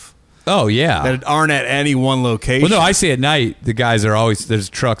thousands of. Oh yeah, that aren't at any one location. Well, no, I see at night the guys are always there's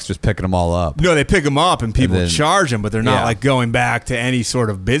trucks just picking them all up. No, they pick them up and people charge them, but they're not Yeah. like going back to any sort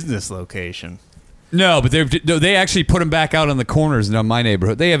of business location. No, but they actually put them back out on the corners in my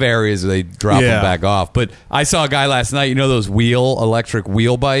neighborhood. They have areas where they drop them back off. But I saw a guy last night. You know those electric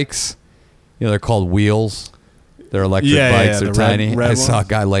wheel bikes? You know they're called wheels. They're electric bikes. They're the tiny. red I saw a ones.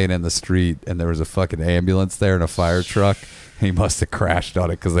 guy laying in the street, and there was a fucking ambulance there and a fire truck. He must have crashed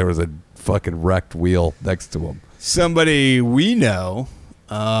on it because there was a fucking wrecked wheel next to him. Somebody we know,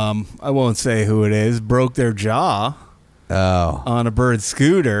 I won't say who it is, broke their jaw on a bird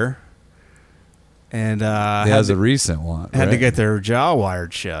scooter, and That was a recent one. had to right? get their jaw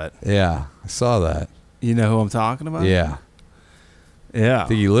wired shut. Yeah, I saw that. You know who I'm talking about? Yeah, Yeah. I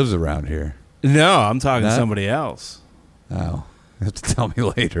think he lives around here. No, I'm talking to That- somebody else. Oh, you have to tell me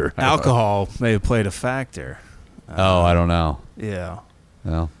later. Alcohol may have played a factor. Oh, I don't know. Yeah.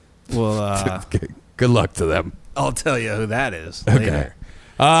 Well, Well, good luck to them. I'll tell you who that is Okay. later.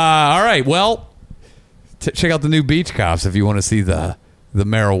 All right. Well, check out the new Beach Cops if you want to see the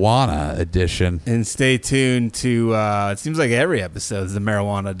marijuana edition. And stay tuned to, it seems like every episode is the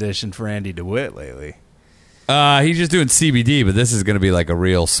marijuana edition for Andy DeWitt lately. He's just doing CBD, but this is going to be like a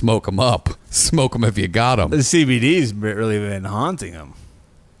real smoke 'em up. Smoke 'em if you got 'em. The CBD's really been haunting him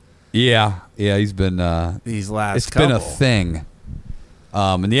Yeah, he's been. these last It's couple. been a thing.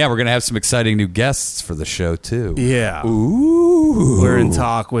 And yeah, we're going to have some exciting new guests for the show too. Yeah. Ooh. We're in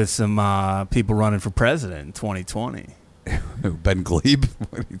talk with some people running for president in 2020. Ben Glebe.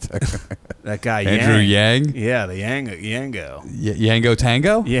 What are you talking about? That guy Andrew Yang. Yeah, the Yango. Yango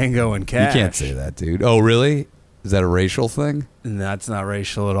Tango. Yango and Cash. You can't say that, dude. Oh, really? Is that a racial thing? And that's not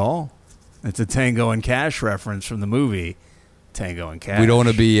racial at all. It's a Tango and Cash reference from the movie Tango and Cash. We don't want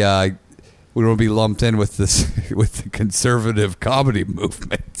to be. We don't want to be lumped in with this with the conservative comedy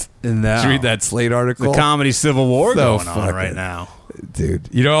movement. No. Did you read that Slate article? The comedy civil war So going on fucking- right now. Dude,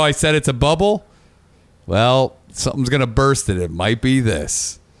 you know how I said it's a bubble? Well, something's going to burst it. It might be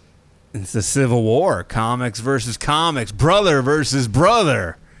this. It's the civil war. Comics versus comics. Brother versus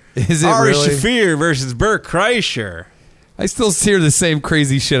brother. Is it Ari really? Shaffir versus Burt Kreischer. I still hear the same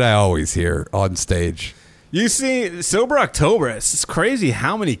crazy shit I always hear on stage. You see, Sober October, it's crazy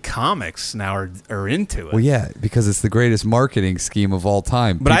how many comics now are into it. Well, yeah, because it's the greatest marketing scheme of all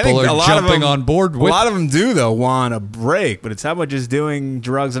time. But I People think are a lot jumping of them, on board with a lot of them do, though, want a break. But it's how about just doing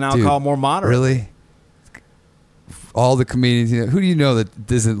drugs and alcohol more moderately? Really? All the comedians, who do you know that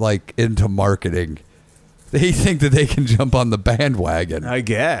isn't like into marketing? They think that they can jump on the bandwagon I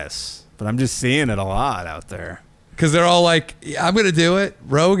guess. But I'm just seeing it a lot out there. because they're all like, yeah, "I'm going to do it."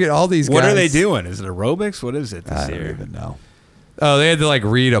 Rogan, all these guys. What are they doing? Is it aerobics? What is it this I don't year? even know. Oh, they had to like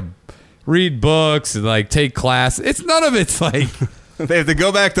read books and like take class. It's none of it's like They have to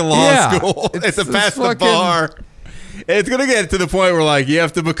go back to law Yeah, school. They have it's to this pass the fucking- bar. It's going to get to the point where, like, you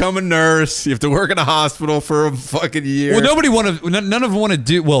have to become a nurse. You have to work in a hospital for a fucking year. well, none of them want to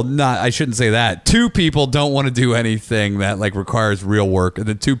do. Well, not. I shouldn't say that. Two people don't want to do anything that like requires real work, and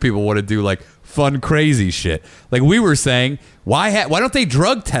then two people want to do like fun, crazy shit. Like we were saying, why don't they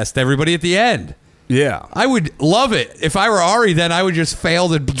drug test everybody at the end? Yeah. I would love it if I were Ari. Then I would just fail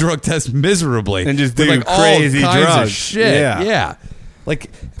the drug test miserably And just with, do like crazy all kinds of drugs. shit. Yeah. Yeah,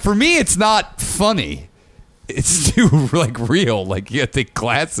 like for me, it's not funny. It's too like real. Like you have to take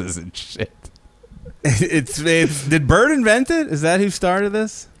classes and shit. It's did Bird invent it? Is that who started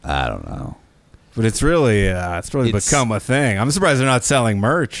this? I don't know. But it's really It's- become a thing. I'm surprised they're not selling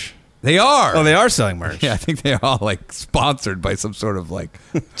merch. They are. Oh, they are selling merch. Yeah, I think they're all like sponsored by some sort of like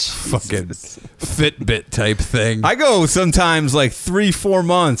fucking Fitbit type thing. I go sometimes like 3-4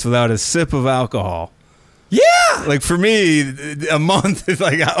 months without a sip of alcohol. yeah, Like for me, a month is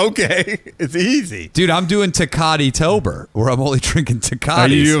like okay, it's easy. dude, I'm doing Tecate Tober, where I'm only drinking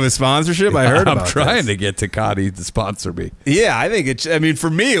Tecates. You have a sponsorship? I heard I'm about trying this. to get Tecate to sponsor me. Yeah, I think I mean, for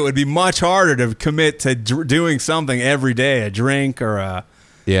me, it would be much harder to commit to doing something every day, a drink or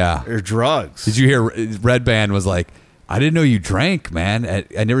Yeah. drugs. Did you hear Red Band was like, I didn't know you drank, man.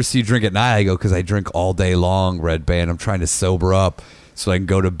 I never see you drink at night. I go, because I drink all day long, Red Band. I'm trying to sober up so I can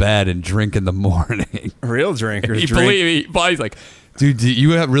go to bed and drink in the morning. Real drinkers He drink. believe me. He's like, dude, do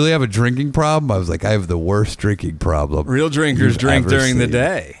you really have a drinking problem? I was like, I have the worst drinking problem. Real drinkers you've drink ever during the seen.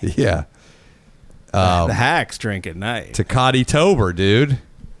 day. Yeah. The hacks drink at night. Tecate Tober, dude.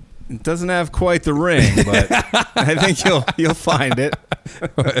 It doesn't have quite the ring, but I think you'll find it.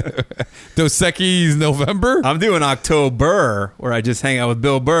 Dos Equis November? I'm doing October, where I just hang out with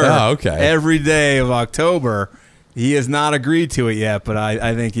Bill Burr. Oh, okay. Every day of October. He has not agreed to it yet, but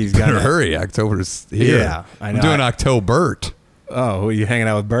I think he's Better gonna hurry. October's here. Yeah, I know. I'm doing Octobert. Oh, are you hanging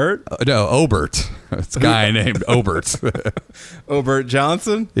out with Bert? No, Obert. It's a guy named Obert. Oh, Bert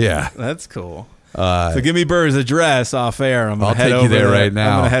Johnson. Yeah. That's cool. So give me Burr's address off air. I'm gonna I'll head take you over there right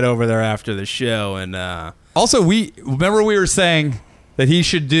now. I'm gonna head over there after the show, and Also, we were saying that he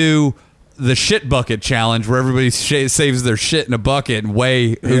should do the shit bucket challenge, where everybody saves their shit in a bucket and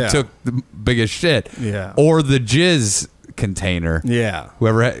weigh who Yeah. took the biggest shit. Yeah. Or the jizz container. yeah,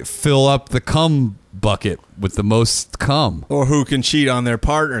 Whoever fill up the cum bucket with the most cum. or who can cheat on their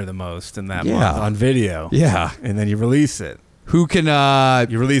partner the most in that Yeah. month on video. Yeah. and then you release it. Who can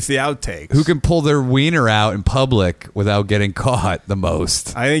You release the outtakes. who can pull their wiener out in public without getting caught the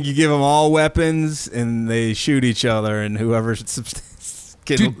most? I think you give them all weapons and they shoot each other, and whoever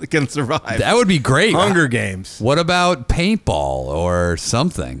can survive. That would be great. Hunger Games. What about paintball or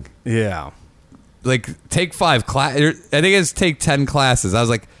something? Yeah. Like take 5 class. I think it's take 10 classes. I was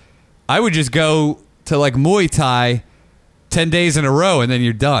like, I would just go to like Muay Thai 10 days in a row and then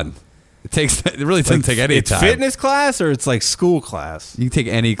you're done. It really doesn't take any it's time. fitness class or it's like school class? You can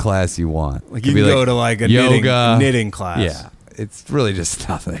take any class you want. Like It you could can be go to like a yoga, knitting class. Yeah, it's really just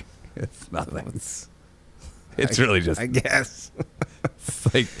nothing. It's nothing. It's really just I guess.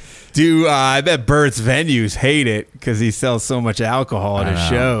 it's like I bet Bert's venues hate it because he sells so much alcohol at his know.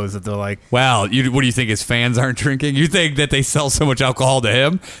 shows that they're like, wow, what do you think his fans aren't drinking? You think that they sell so much alcohol to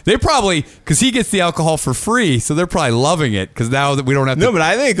him? They probably, because he gets the alcohol for free, so they're probably loving it because now that we don't have to. no, but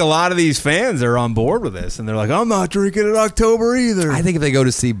I think a lot of these fans are on board with this and they're like, I'm not drinking in October either. I think if they go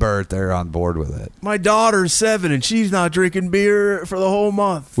to see Bert, they're on board with it. My daughter's 7 and she's not drinking beer for the whole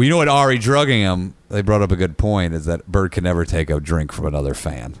month. Well, you know what, Ari drugging him, they brought up a good point, is that Bert can never take a drink from another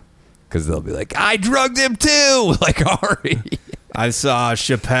fan. Because they'll be like, I drugged him too, like Ari. I saw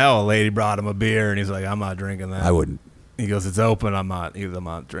Chappelle, a lady brought him a beer and he's like, I'm not drinking that. I wouldn't. He goes, it's open. I'm not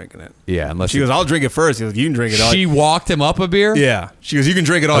drinking it. Yeah, unless She goes, I'll drink it first. He goes, you can drink it all. she walked him up a beer? Yeah. She goes, you can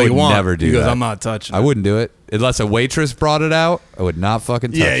drink it all I you would want. never do He goes, that. I'm not touching it. I wouldn't do it. Unless a waitress brought it out, I would not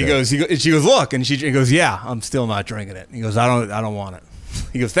fucking touch Yeah, it. she goes, look. And he goes, yeah, I'm still not drinking it. He goes, I don't want it.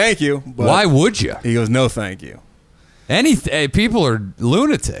 He goes, thank you. But Why would you? He goes, no, thank you. People are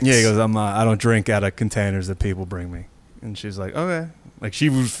lunatics. Yeah, he goes, I don't drink out of containers that people bring me. And she's like, okay. Like she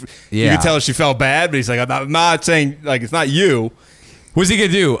was, you Yeah. could tell she felt bad, but he's like, I'm not saying, like, it's not you. What's he gonna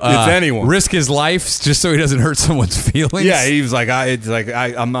do? It's anyone. Risk his life just so he doesn't hurt someone's feelings? Yeah, he was like,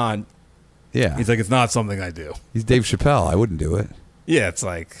 I'm not. Yeah. He's like, it's not something I do. He's Dave Chappelle. I wouldn't do it. Yeah, it's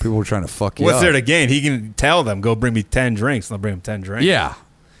like, People were trying to fuck you what's up. there to gain? He can tell them, go bring me 10 drinks. And they'll bring him 10 drinks. Yeah.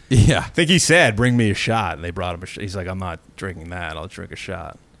 Yeah. I think he said, bring me a shot. And they brought him a shot. He's like, I'm not drinking that. I'll drink a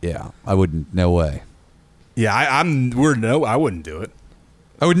shot. Yeah. I wouldn't. No way. Yeah, I wouldn't do it.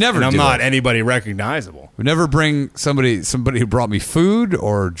 I would never And I'm do not it. anybody recognizable. I would never bring somebody who brought me food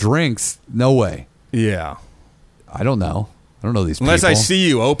or drinks. No way. Yeah. I don't know. I don't know these Unless people. I see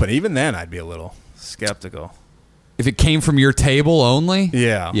you open. Even then, I'd be a little skeptical. If it came from your table only?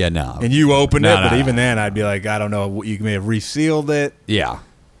 Yeah. Yeah, no. And you opened No, it, but no, even no. then, I'd be like, I don't know. You may have resealed it. Yeah.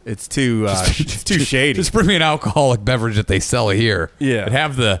 It's too shady. Just bring me an alcoholic beverage that they sell here. Yeah. And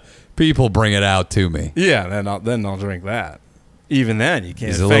have the people bring it out to me. Yeah, then I'll drink that. Even then, you can't.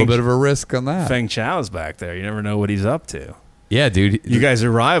 There's a little bit of a risk on that. Feng Chao's back there. You never know what he's up to. Yeah, dude. You guys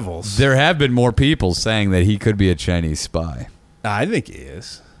are rivals. There have been more people saying that he could be a Chinese spy. I think he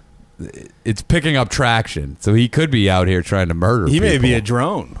is. It's picking up traction, so he could be out here trying to murder He people. may be a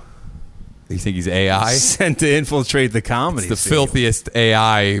drone You think he's AI? sent to infiltrate the comedy. It's the scene. filthiest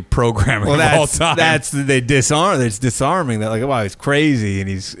AI programming of all time. They disarm. It's disarming that, like, wow, he's crazy and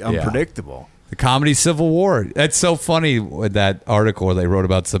he's unpredictable. The comedy civil war. That's so funny with that article where they wrote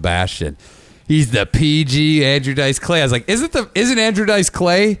about Sebastian. He's the PG Andrew Dice Clay. I was like, isn't Andrew Dice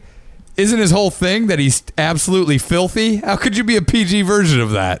Clay? Isn't his whole thing that he's absolutely filthy? How could you be a PG version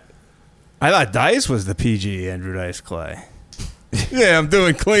of that? I thought Dice was the PG Andrew Dice Clay. Yeah, I'm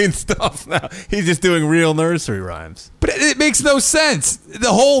doing clean stuff now. He's just doing real nursery rhymes. But it makes no sense.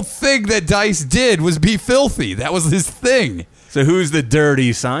 The whole thing that Dice did was be filthy. That was his thing. So who's the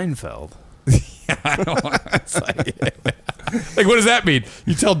dirty Seinfeld? I don't want it's like, what does that mean?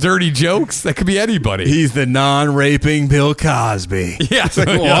 You tell dirty jokes? That could be anybody. He's the non-raping Bill Cosby. Yeah. So Like,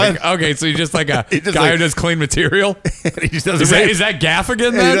 you're what? like, okay, so he's just like a He's just guy like- who does clean material? He just doesn't Is that, rape. is that Gaffigan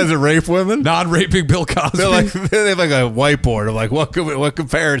And then? he doesn't rape women. Non-raping Bill Cosby? They have like a whiteboard of like what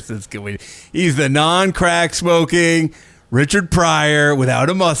comparisons can we? He's the non-crack smoking Richard Pryor without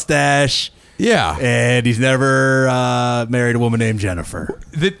a mustache. Yeah. And he's never married a woman named Jennifer.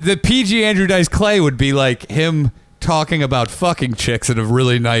 The PG Andrew Dice Clay would be like him talking about fucking chicks in a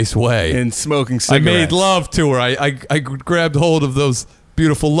really nice way. And smoking I cigarettes. made love to her. I grabbed hold of those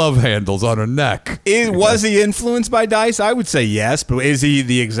beautiful love handles on her neck. Was he influenced by Dice? I would say yes, but is he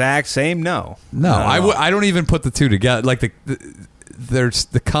the exact same? No. No, I don't even put the two together. Like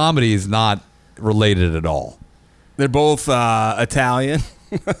the comedy is not related at all. They're both Italian.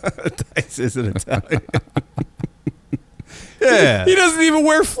 Dice isn't Italian. Yeah. He doesn't even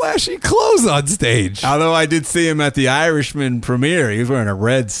wear flashy clothes on stage. Although I did see him at the Irishman premiere. He was wearing a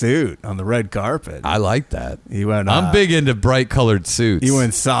red suit on the red carpet. I like that. He went. I'm big into bright colored suits. He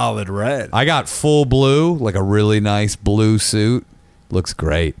went solid red. I got full blue, like a really nice blue suit. Looks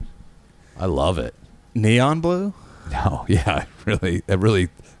great. I love it. Neon blue? No, yeah,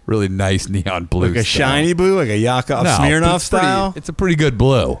 really nice neon blue. Like a style. shiny blue, like a Yakov No, Smirnoff it's pretty- style. It's a pretty good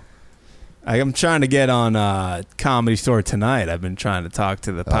blue. I'm trying to get on Comedy Store tonight. I've been trying to talk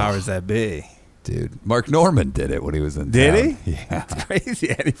to the powers that be. Dude, Mark Norman did it when he was in Did town. he? Yeah. It's crazy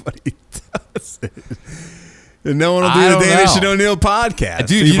anybody does it. And no one will I do don't the Danish and know. O'Neill podcast.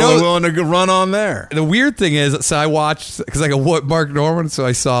 Dude, you People know- are willing to run on there. The weird thing is, so I watched, because I go, what, Mark Norman? So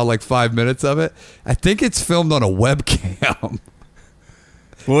I saw like 5 minutes of it. I think it's filmed on a webcam.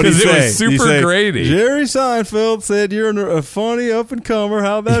 What did he 'Cause it say? was Did he super say, grainy. Jerry Seinfeld said you're a funny up-and-comer.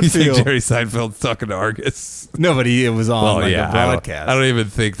 How'd that You feel? think Jerry Seinfeld's talking to Argus? No, but it was on like a I broadcast. don't even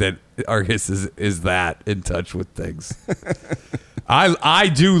think that Argus is that in touch with things. I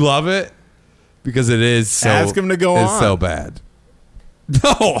do love it because it is so. Ask him to go it's on. so bad.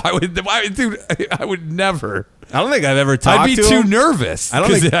 No, dude, I would never. I don't think I've ever talked I'd be to too him. nervous. I don't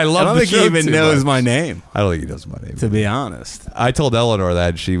 'cause think, I love I don't the think he show even too knows much. my name, I don't think he knows my name. to be honest. I told Eleanor that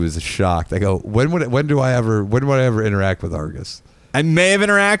and she was shocked. I go, when would I ever interact with Argus? I may have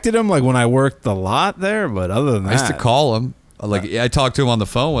interacted him like when I worked the lot there, but other than that, I used to call him. Like I talked to him on the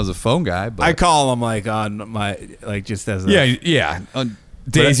phone. Was a phone guy. But I call him like on my like just as a, yeah. On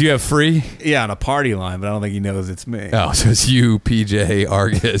days you have free. yeah, on a party line, but I don't think he knows it's me. Oh, so it's you, PJ,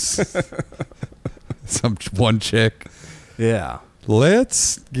 Argus, some one chick. Yeah,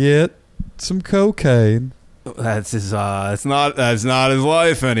 Let's get some cocaine. that's his. That's not his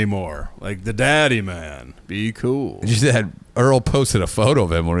life anymore. Like the daddy man, be cool. You said Earl posted a photo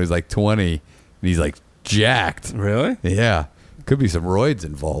of him when he was like 20, and he's like jacked. Really? Yeah, could be some roids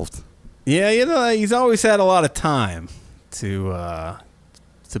involved. Yeah, you know he's always had a lot of time to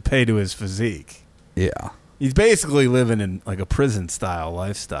pay to his physique. Yeah, He's basically living in like a prison style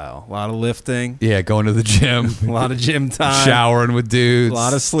lifestyle. A lot of lifting, yeah, going to the gym, a lot of gym time, showering with dudes, a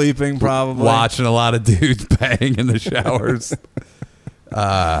lot of sleeping, probably watching a lot of dudes bang in the showers.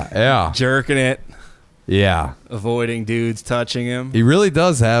 Yeah, jerking it, avoiding dudes touching him. He really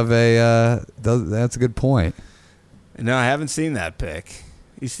does have a. That's a good point. No, I haven't seen that pic.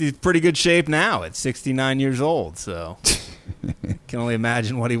 He's in pretty good shape now at 69 years old, so can only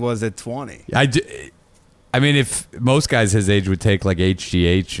imagine what he was at 20. I mean, if most guys his age would take like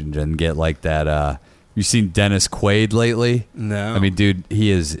HGH and then get like that. You seen Dennis Quaid lately? No. I mean, dude,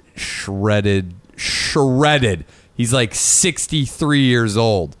 he is shredded. He's like 63 years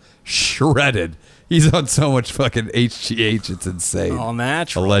old. Shredded. He's on so much fucking HGH, it's insane. All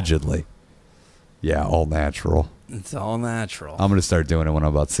natural. Allegedly. Yeah, all natural. It's all natural. I'm going to start doing it when I'm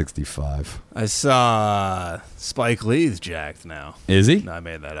about 65. I saw Spike Lee's jacked now. Is he? No, I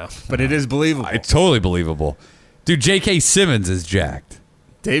made that up. But it is believable. It's totally believable. Dude, J.K. Simmons is jacked.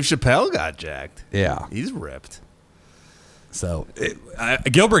 Dave Chappelle got jacked. Yeah. He's ripped. So,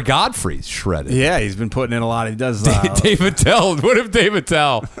 Gilbert Gottfried's shredded. Yeah, he's been putting in a lot. He does. Dave Attell. What if Dave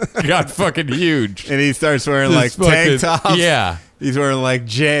Attell got fucking huge? And he starts wearing Just like tank fucking- tops. yeah. He's wearing like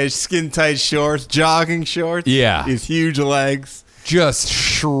skin tight shorts, jogging shorts. Yeah. His huge legs. Just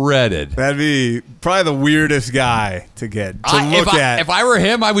shredded. That'd be probably the weirdest guy to look at. If I were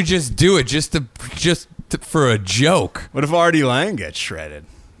him, I would just do it just for a joke. What if Artie Lang gets shredded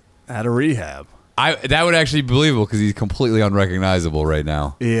out of rehab? That would actually be believable because he's completely unrecognizable right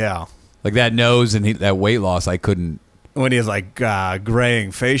now. Yeah. Like that nose and that weight loss, I couldn't. When he has like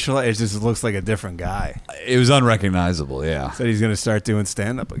graying facial, it just looks like a different guy. It was unrecognizable, yeah. Said he's going to start doing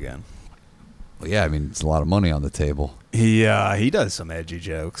stand-up again. Well, yeah, I mean, it's a lot of money on the table. He does some edgy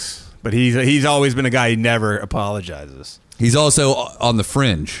jokes, but he's always been a guy who never apologizes. He's also on the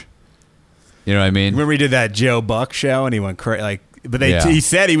fringe. You know what I mean? Remember he did that Joe Buck show and he went crazy. Like, but Yeah. he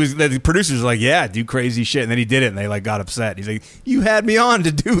said the producers were like, yeah, do crazy shit, and then he did it, and they like got upset. He's like, you had me on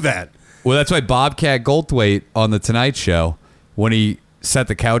to do that. Well, that's why Bobcat Goldthwait on the Tonight Show, when he set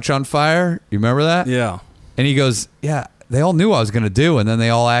the couch on fire, you remember that? Yeah. And he goes, yeah, they all knew what I was going to do, and then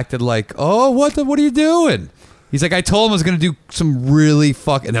they all acted like, oh, what are you doing? He's like, I told him I was going to do some really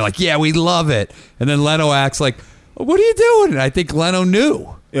fuck, and they're like, yeah, we love it. And then Leno acts like, what are you doing? And I think Leno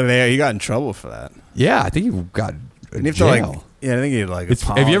knew. Yeah, he got in trouble for that. Yeah, I think he got And in you have jail. to like, yeah, I think he like.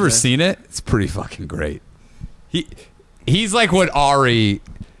 Have you ever seen it? It's pretty fucking great. He's like what Ari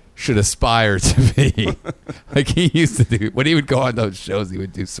should aspire to be. Like he used to do when he would go on those shows, he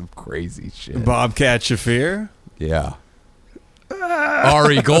would do some crazy shit. Bobcat Shaffir? Yeah.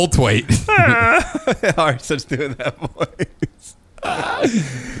 Ari Goldthwait. Ari starts doing that voice.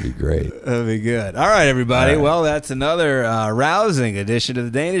 That'd be great. That'd be good. All right, everybody. All right. Well, that's another rousing edition of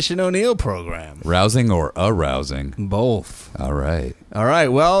the Danish and O'Neill program. Rousing or arousing? Both. All right. All right.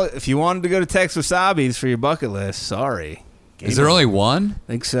 Well, if you wanted to go to Tex Wasabi's for your bucket list, sorry. Is there only one? I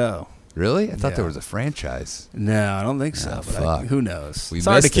think so. Really? I thought Yeah. there was a franchise. No, I don't think so. Ah, but fuck. who knows? We It's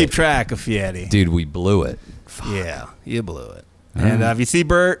hard to missed keep it. track of Fieri. Dude, we blew it. Fuck. Yeah, you blew it. And if you see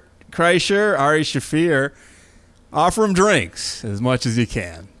Bert Kreischer, Ari Shaffir, offer him drinks as much as you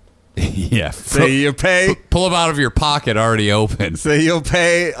can. Yeah. Say you pay. Pull them out of your pocket already open. Say you'll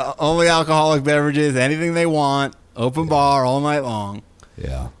pay only alcoholic beverages, anything they want, open bar all night long.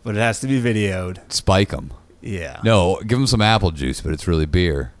 Yeah. But it has to be videoed. Spike them. Yeah. No, give them some apple juice, but it's really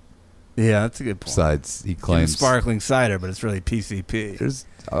beer. Yeah, that's a good point. Besides, he Give him claims sparkling cider, but it's really PCP. There's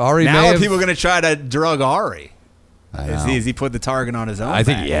Ari Now may are have- people going to try to drug Ari? I Has know. he put the target on his own? I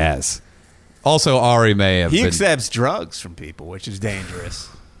think back? he has. Also, Ari may have He been, accepts drugs from people, which is dangerous.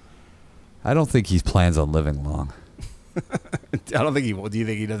 I don't think he plans on living long. I don't think he will. Do you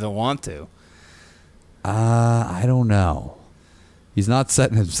think he doesn't want to? I don't know. He's not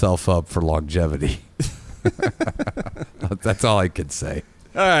setting himself up for longevity. That's all I could say.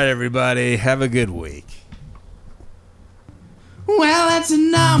 All right, everybody. Have a good week. Well, that's a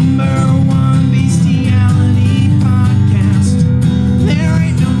 #1 bestiality podcast. There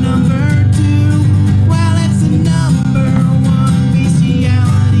ain't no #2. Well, that's a #1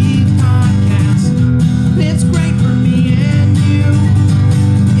 bestiality podcast. It's great for me and you.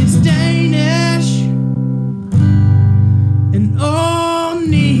 It's Danish and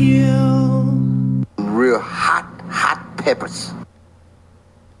O'Neill. Real hot peppers.